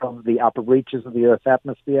out of the upper reaches of the Earth's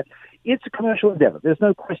atmosphere. It's a commercial endeavor. There's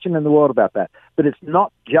no question in the world about that. But it's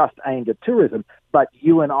not just aimed at tourism, but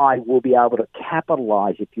you and I will be able to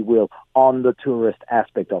capitalize, if you will, on the tourist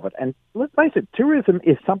aspect of it. And let's face it, tourism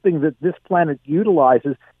is something that this planet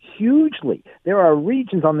utilizes hugely. There are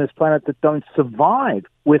regions on this planet that don't survive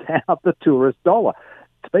without the tourist dollar.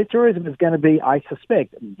 Space tourism is going to be, I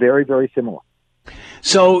suspect, very, very similar.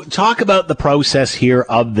 So talk about the process here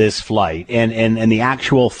of this flight and the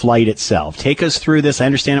actual flight itself. Take us through this. I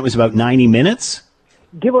understand it was about 90 minutes?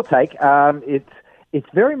 Give or take. It's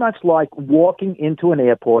very much like walking into an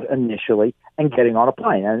airport initially and getting on a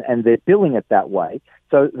plane, and they're billing it that way.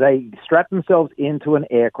 So they strap themselves into an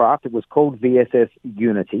aircraft. It was called VSS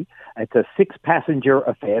Unity. It's a 6-passenger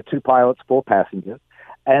affair, 2 pilots, 4 passengers.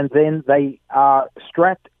 And then they are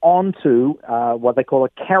strapped onto what they call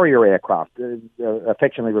a carrier aircraft,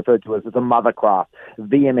 affectionately referred to as the mother craft,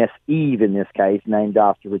 VMS Eve in this case, named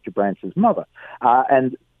after Richard Branson's mother.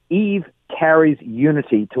 And Eve carries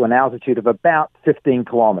Unity to an altitude of about 15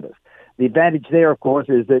 kilometers. The advantage there, of course,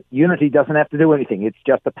 is that Unity doesn't have to do anything. It's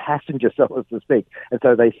just a passenger, so to speak. And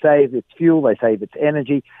so they save its fuel, they save its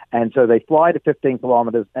energy, and so they fly to 15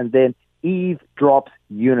 kilometers, and then Eve drops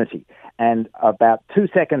Unity. And about 2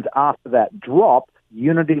 seconds after that drop,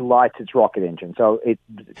 Unity lights its rocket engine. So it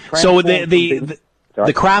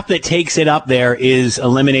the craft that takes it up there is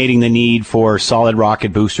eliminating the need for solid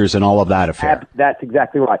rocket boosters and all of that affair. That's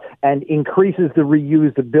exactly right. And increases the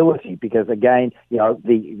reusability because, again,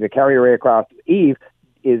 the carrier aircraft Eve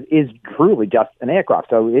is truly just an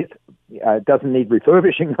aircraft. So it doesn't need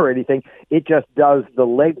refurbishing or anything. It just does the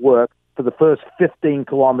legwork for the first 15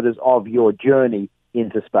 kilometers of your journey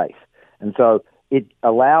into space. And so it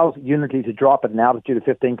allows Unity to drop at an altitude of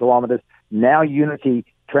 15 kilometers. Now Unity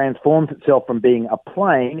transforms itself from being a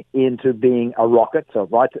plane into being a rocket, so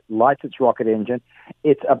it lights its rocket engine.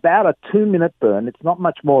 It's about a 2-minute burn. It's not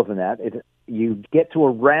much more than that. You get to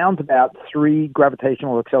around about 3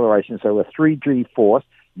 gravitational acceleration, so a 3G force.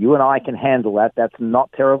 You and I can handle that. That's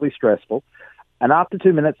not terribly stressful. And after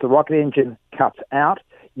 2 minutes, the rocket engine cuts out.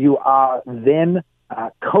 You are then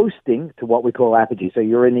coasting to what we call apogee. So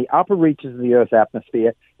you're in the upper reaches of the Earth's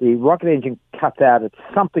atmosphere. The rocket engine cuts out at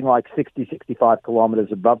something like 60, 65 kilometers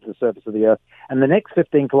above the surface of the Earth. And the next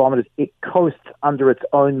 15 kilometers, it coasts under its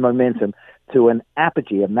own momentum to an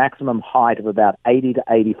apogee, a maximum height of about 80 to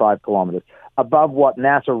 85 kilometers, above what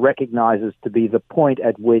NASA recognizes to be the point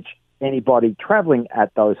at which anybody traveling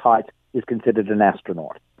at those heights is considered an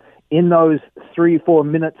astronaut. In those 3-4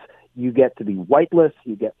 minutes, you get to be weightless.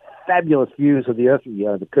 You get fabulous views of the Earth,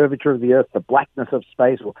 the curvature of the Earth, the blackness of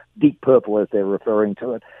space, or deep purple as they're referring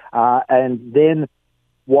to it. And then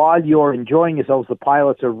while you're enjoying yourselves, the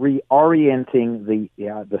pilots are reorienting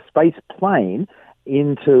the space plane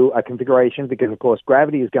into a configuration because, of course,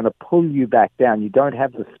 gravity is going to pull you back down. You don't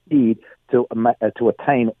have the speed to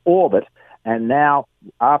attain orbit. And now,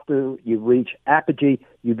 after you reach apogee,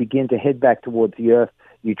 you begin to head back towards the Earth.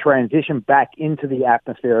 You transition back into the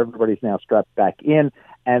atmosphere. Everybody's now strapped back in.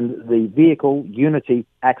 and the vehicle, Unity,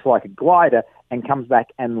 acts like a glider and comes back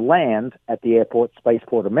and lands at the airport,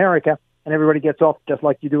 Spaceport America, and everybody gets off just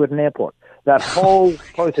like you do at an airport. That whole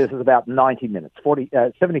process is about 90 minutes,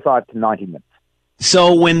 75 to 90 minutes.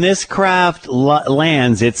 So when this craft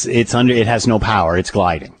lands, it has no power. It's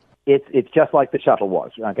gliding. It's just like the shuttle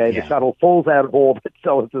was. Okay, Yeah. The shuttle falls out of orbit,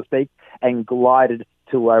 so to speak, and glided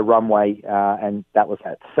to a runway, and that was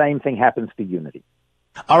that. Same thing happens for Unity.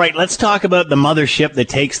 All right, let's talk about the mothership that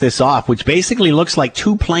takes this off, which basically looks like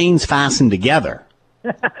two planes fastened together.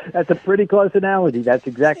 That's a pretty close analogy. That's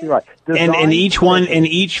exactly right. And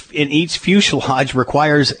each fuselage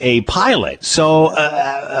requires a pilot. So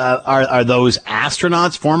are those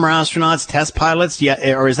astronauts, former astronauts, test pilots?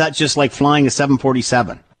 Yeah, or is that just like flying a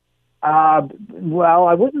 747? Well,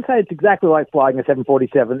 I wouldn't say it's exactly like flying a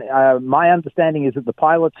 747. My understanding is that the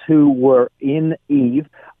pilots who were in Eve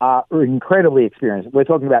are incredibly experienced. We're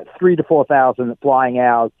talking about 3,000 to 4,000 flying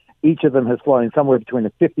hours. Each of them has flown somewhere between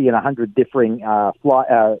 50 and 100 differing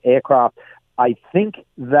aircraft. I think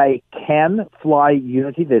they can fly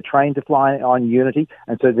Unity. They're trained to fly on Unity,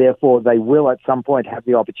 and so therefore they will at some point have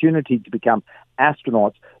the opportunity to become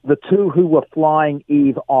astronauts. The two who were flying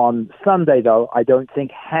Eve on Sunday, though, I don't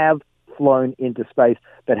think have flown into space,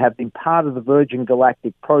 but have been part of the Virgin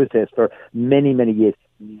Galactic process for many, many years.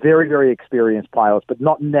 Very, very experienced pilots, but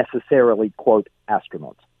not necessarily, quote,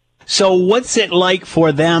 astronauts. So what's it like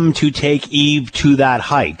for them to take Eve to that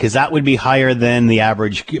height? Because that would be higher than the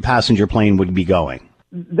average passenger plane would be going.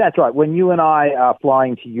 That's right. When you and I are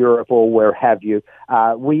flying to Europe or where have you,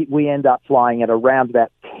 we end up flying at around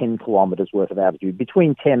about 10 kilometers worth of altitude,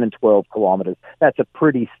 between 10 and 12 kilometers. That's a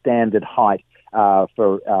pretty standard height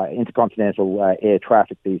for intercontinental air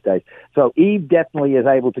traffic these days. So Eve definitely is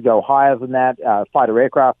able to go higher than that. Fighter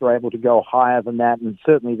aircraft are able to go higher than that, and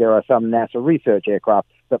certainly there are some NASA research aircraft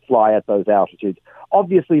that fly at those altitudes.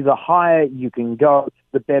 Obviously, the higher you can go,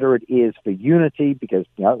 the better it is for Unity because,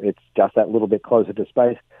 it's just that little bit closer to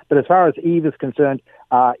space. But as far as Eve is concerned,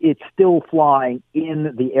 it's still flying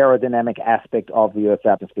in the aerodynamic aspect of the Earth's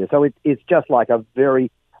atmosphere. So it's just like a very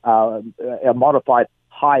a modified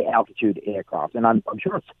high-altitude aircraft. And I'm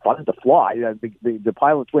sure it's fun to fly. The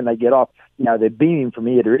pilots, when they get off, they're beaming from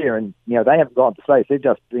ear to ear, and, they haven't gone to space. They've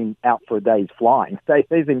just been out for a day's flying. They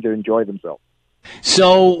seem to enjoy themselves.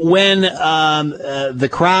 So when the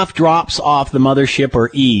craft drops off the mothership or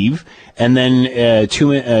Eve, and then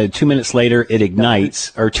 2 minutes later it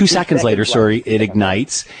ignites, or 2 seconds later, it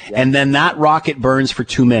ignites, and then that rocket burns for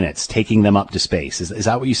 2 minutes, taking them up to space. Is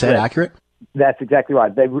that what you said? Correct. Accurate? That's exactly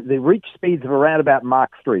right. They reach speeds of around about Mach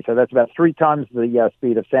 3, so that's about 3 times the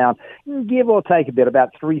speed of sound, give or take a bit, about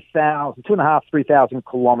 3,000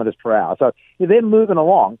 kilometers per hour. So they're moving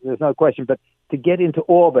along, there's no question, but to get into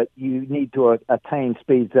orbit, you need to attain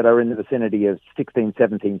speeds that are in the vicinity of 16,000,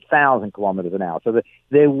 17,000 kilometers an hour. So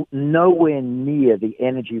they're nowhere near the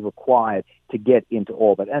energy required to get into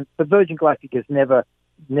orbit. And the Virgin Galactic has never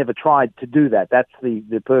tried to do that. That's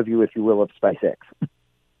the purview, if you will, of SpaceX.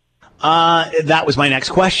 That was my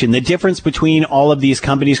next question. The difference between all of these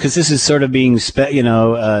companies, because this is sort of being,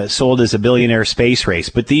 sold as a billionaire space race,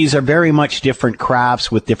 but these are very much different crafts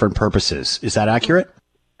with different purposes. Is that accurate?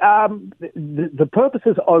 The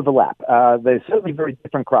purposes overlap. They're certainly very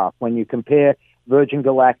different craft. When you compare Virgin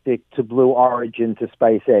Galactic to Blue Origin to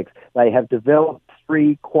SpaceX, they have developed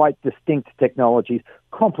 3 quite distinct technologies,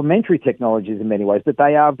 complementary technologies in many ways, but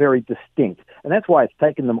they are very distinct. And that's why it's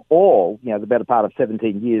taken them all, the better part of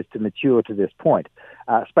 17 years to mature to this point.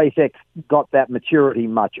 SpaceX got that maturity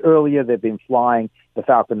much earlier. They've been flying the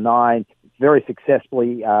Falcon 9 very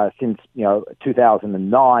successfully since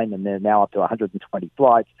 2009, and they're now up to 120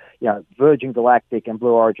 flights. Virgin Galactic and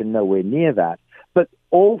Blue Origin nowhere near that. But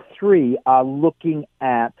all 3 are looking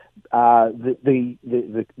at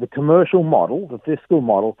the commercial model, the fiscal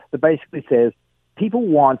model, that basically says people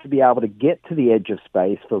want to be able to get to the edge of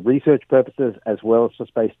space for research purposes as well as for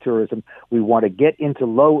space tourism. We want to get into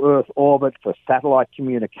low Earth orbit for satellite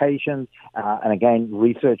communications and, again,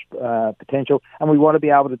 research potential. And we want to be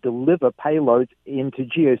able to deliver payloads into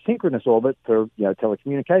geosynchronous orbit for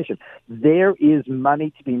telecommunication. There is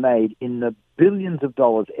money to be made in the billions of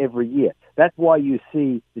dollars every year. That's why you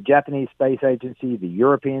see the Japanese Space Agency, the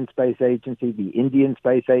European Space Agency, the Indian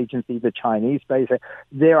Space Agency, the Chinese Space Agency.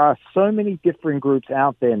 There are so many different groups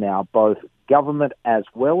out there now, both government as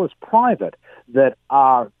well as private, that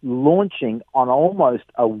are launching on almost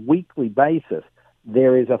a weekly basis.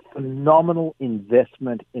 There is a phenomenal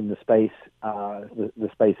investment in the space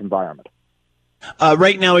environment.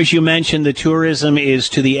 Right now, as you mentioned, the tourism is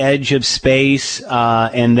to the edge of space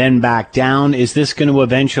and then back down. Is this going to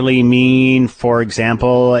eventually mean, for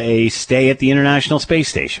example, a stay at the International Space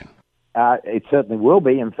Station? It certainly will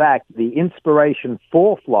be. In fact, the Inspiration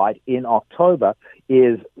 4 flight in October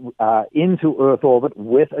is into Earth orbit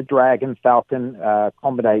with a Dragon Falcon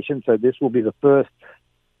combination. So this will be the first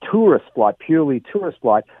tourist flight, purely tourist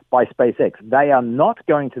flight by SpaceX. They are not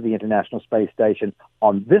going to the International Space Station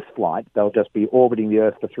on this flight. They'll just be orbiting the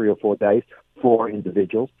Earth for 3 or 4 days, 4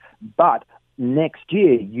 individuals. But next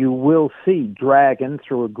year, you will see Dragon,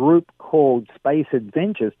 through a group called Space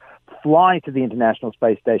Adventures, fly to the International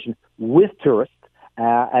Space Station with tourists,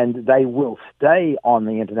 and they will stay on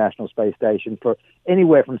the International Space Station for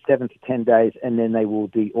anywhere from 7 to 10 days, and then they will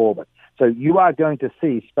deorbit. So you are going to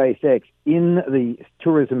see SpaceX in the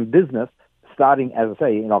tourism business starting, as I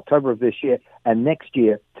say, in October of this year and next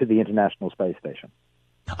year to the International Space Station.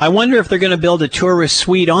 I wonder if they're going to build a tourist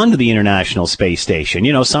suite onto the International Space Station,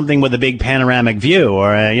 something with a big panoramic view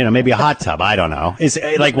or, maybe a hot tub. I don't know.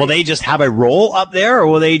 Will they just have a roll up there or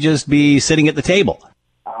will they just be sitting at the table?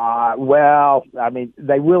 Well, I mean,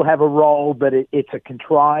 they will have a role, but it's a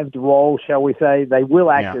contrived role, shall we say. They will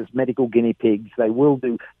act as medical guinea pigs. They will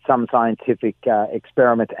do some scientific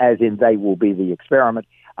experiment, as in they will be the experiment.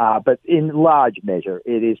 But in large measure,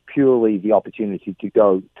 it is purely the opportunity to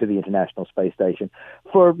go to the International Space Station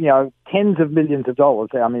for, tens of millions of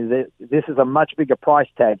dollars. I mean, this is a much bigger price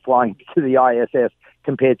tag flying to the ISS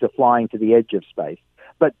compared to flying to the edge of space.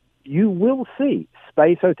 But you will see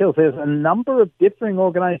space hotels. There's a number of differing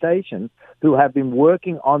organizations who have been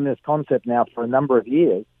working on this concept now for a number of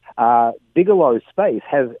years. Bigelow Space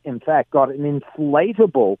has, in fact, got an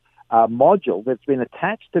inflatable module that's been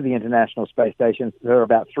attached to the International Space Station for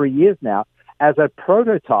about 3 years now as a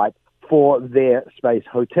prototype for their space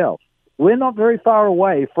hotel. We're not very far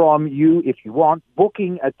away from you, if you want,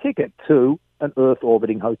 booking a ticket to an Earth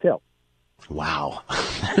orbiting hotel. Wow,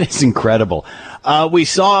 that is incredible. We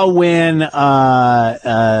saw when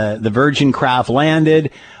the Virgin craft landed.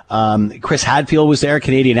 Chris Hadfield was there,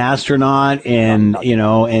 Canadian astronaut, and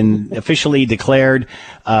officially declared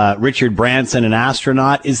Richard Branson an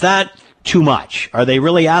astronaut. Is that too much? Are they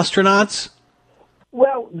really astronauts?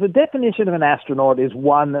 Well, the definition of an astronaut is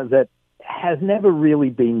one that has never really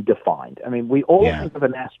been defined. I mean, we all think of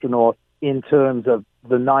an astronaut in terms of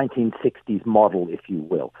the 1960s model, if you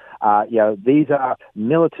will. These are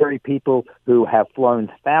military people who have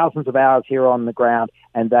flown thousands of hours here on the ground,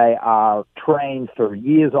 and they are trained for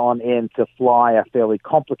years on end to fly a fairly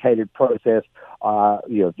complicated process,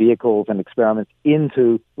 vehicles and experiments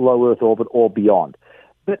into low Earth orbit or beyond.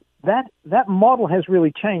 But that model has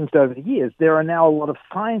really changed over the years. There are now a lot of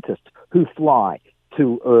scientists who fly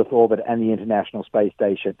to Earth orbit and the International Space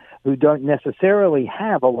Station who don't necessarily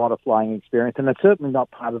have a lot of flying experience and are certainly not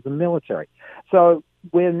part of the military. So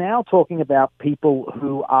we're now talking about people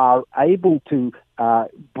who are able to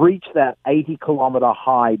breach that 80-kilometer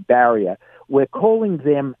high barrier. We're calling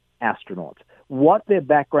them astronauts. What their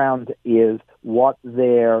background is, what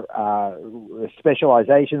their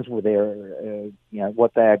specializations, what they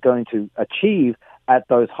are going to achieve at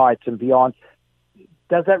those heights and beyond,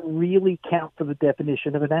 does that really count for the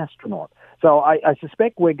definition of an astronaut? So I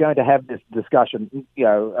suspect we're going to have this discussion,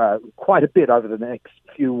 quite a bit over the next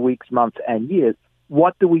few weeks, months, and years.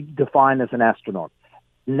 What do we define as an astronaut?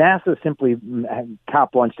 NASA simply,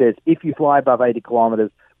 carte blanche, says, if you fly above 80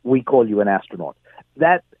 kilometers, we call you an astronaut.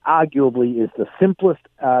 That arguably is the simplest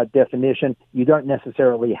definition. You don't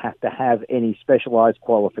necessarily have to have any specialized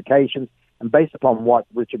qualifications. And based upon what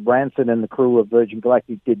Richard Branson and the crew of Virgin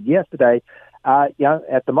Galactic did yesterday,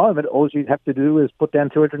 at the moment, all you'd have to do is put down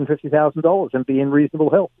 $250,000 and be in reasonable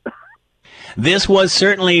health. This was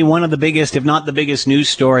certainly one of the biggest, if not the biggest, news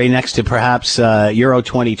story next to perhaps Euro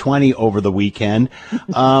 2020 over the weekend.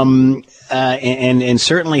 And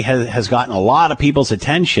certainly has gotten a lot of people's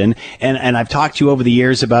attention. And I've talked to you over the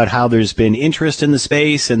years about how there's been interest in the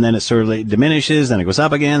space, and then it sort of diminishes, then it goes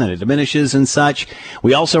up again, and it diminishes and such.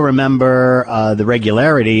 We also remember the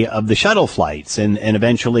regularity of the shuttle flights, and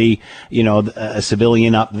eventually, a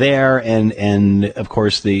civilian up there, and of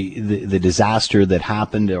course the disaster that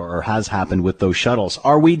happened or has happened with those shuttles.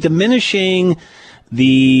 Are we diminishing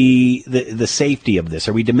the safety of this?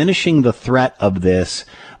 Are we diminishing the threat of this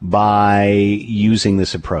by using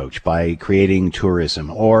this approach, by creating tourism?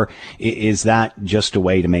 Or is that just a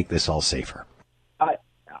way to make this all safer?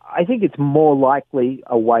 I think it's more likely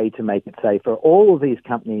a way to make it safer. All of these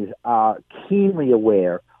companies are keenly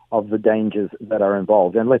aware of the dangers that are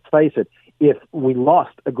involved. And let's face it, if we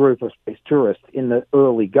lost a group of space tourists in the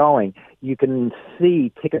early going, you can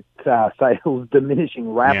see ticket sales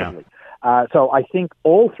diminishing rapidly. So I think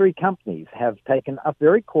all three companies have taken a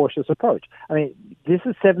very cautious approach. I mean, this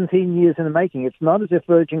is 17 years in the making. It's not as if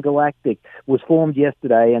Virgin Galactic was formed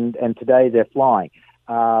yesterday and today they're flying.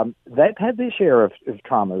 They've had their share of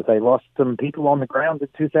traumas. They lost some people on the ground in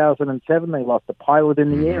 2007. They lost a pilot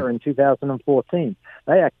in the air in 2014.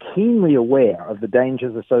 They are keenly aware of the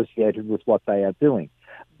dangers associated with what they are doing.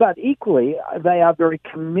 But equally, they are very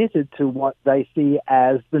committed to what they see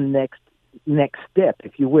as the next step,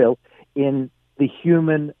 if you will, in the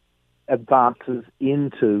human advances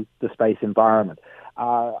into the space environment.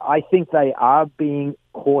 I think they are being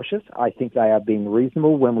cautious. I think they are being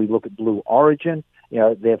reasonable. When we look at Blue Origin,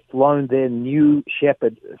 they've flown their new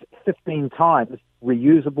Shepard 15 times,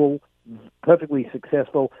 reusable, perfectly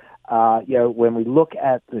successful. When we look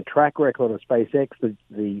at the track record of SpaceX,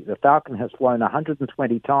 the Falcon has flown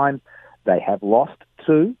 120 times. They have lost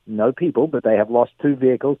 2, no people, but they have lost 2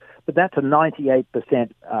 vehicles. But that's a 98%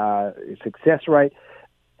 success rate.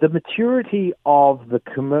 The maturity of the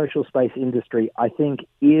commercial space industry, I think,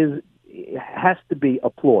 has to be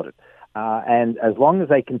applauded. And as long as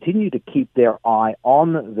they continue to keep their eye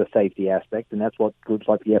on the safety aspect, and that's what groups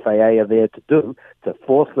like the FAA are there to do, to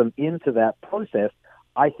force them into that process,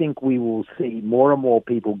 I think we will see more and more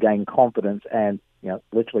people gain confidence and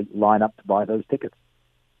literally line up to buy those tickets.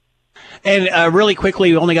 And really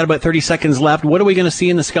quickly, we only got about 30 seconds left. What are we going to see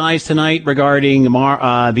in the skies tonight regarding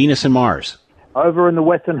Venus and Mars? Over in the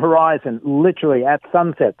western horizon, literally at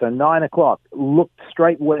sunset, so 9 o'clock, look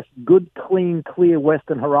straight west, good, clean, clear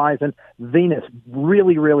western horizon. Venus,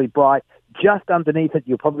 really, really bright. Just underneath it,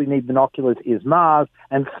 you'll probably need binoculars, is Mars,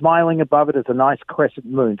 and smiling above it is a nice crescent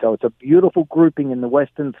moon. So it's a beautiful grouping in the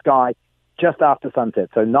western sky just after sunset.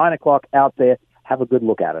 So 9 o'clock out there, have a good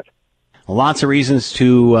look at it. Lots of reasons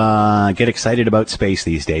to get excited about space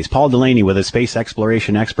these days. Paul Delaney with a space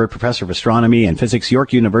exploration expert, professor of astronomy and physics,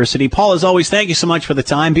 York University. Paul, as always, thank you so much for the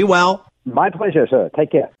time. Be well. My pleasure, sir.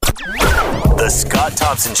 Take care. The Scott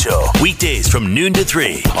Thompson Show, weekdays from noon to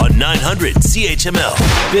 3 on 900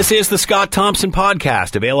 CHML. This is the Scott Thompson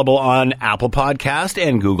Podcast, available on Apple Podcast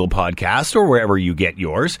and Google Podcast, or wherever you get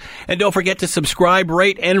yours. And don't forget to subscribe,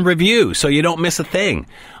 rate, and review so you don't miss a thing.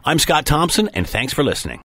 I'm Scott Thompson, and thanks for listening.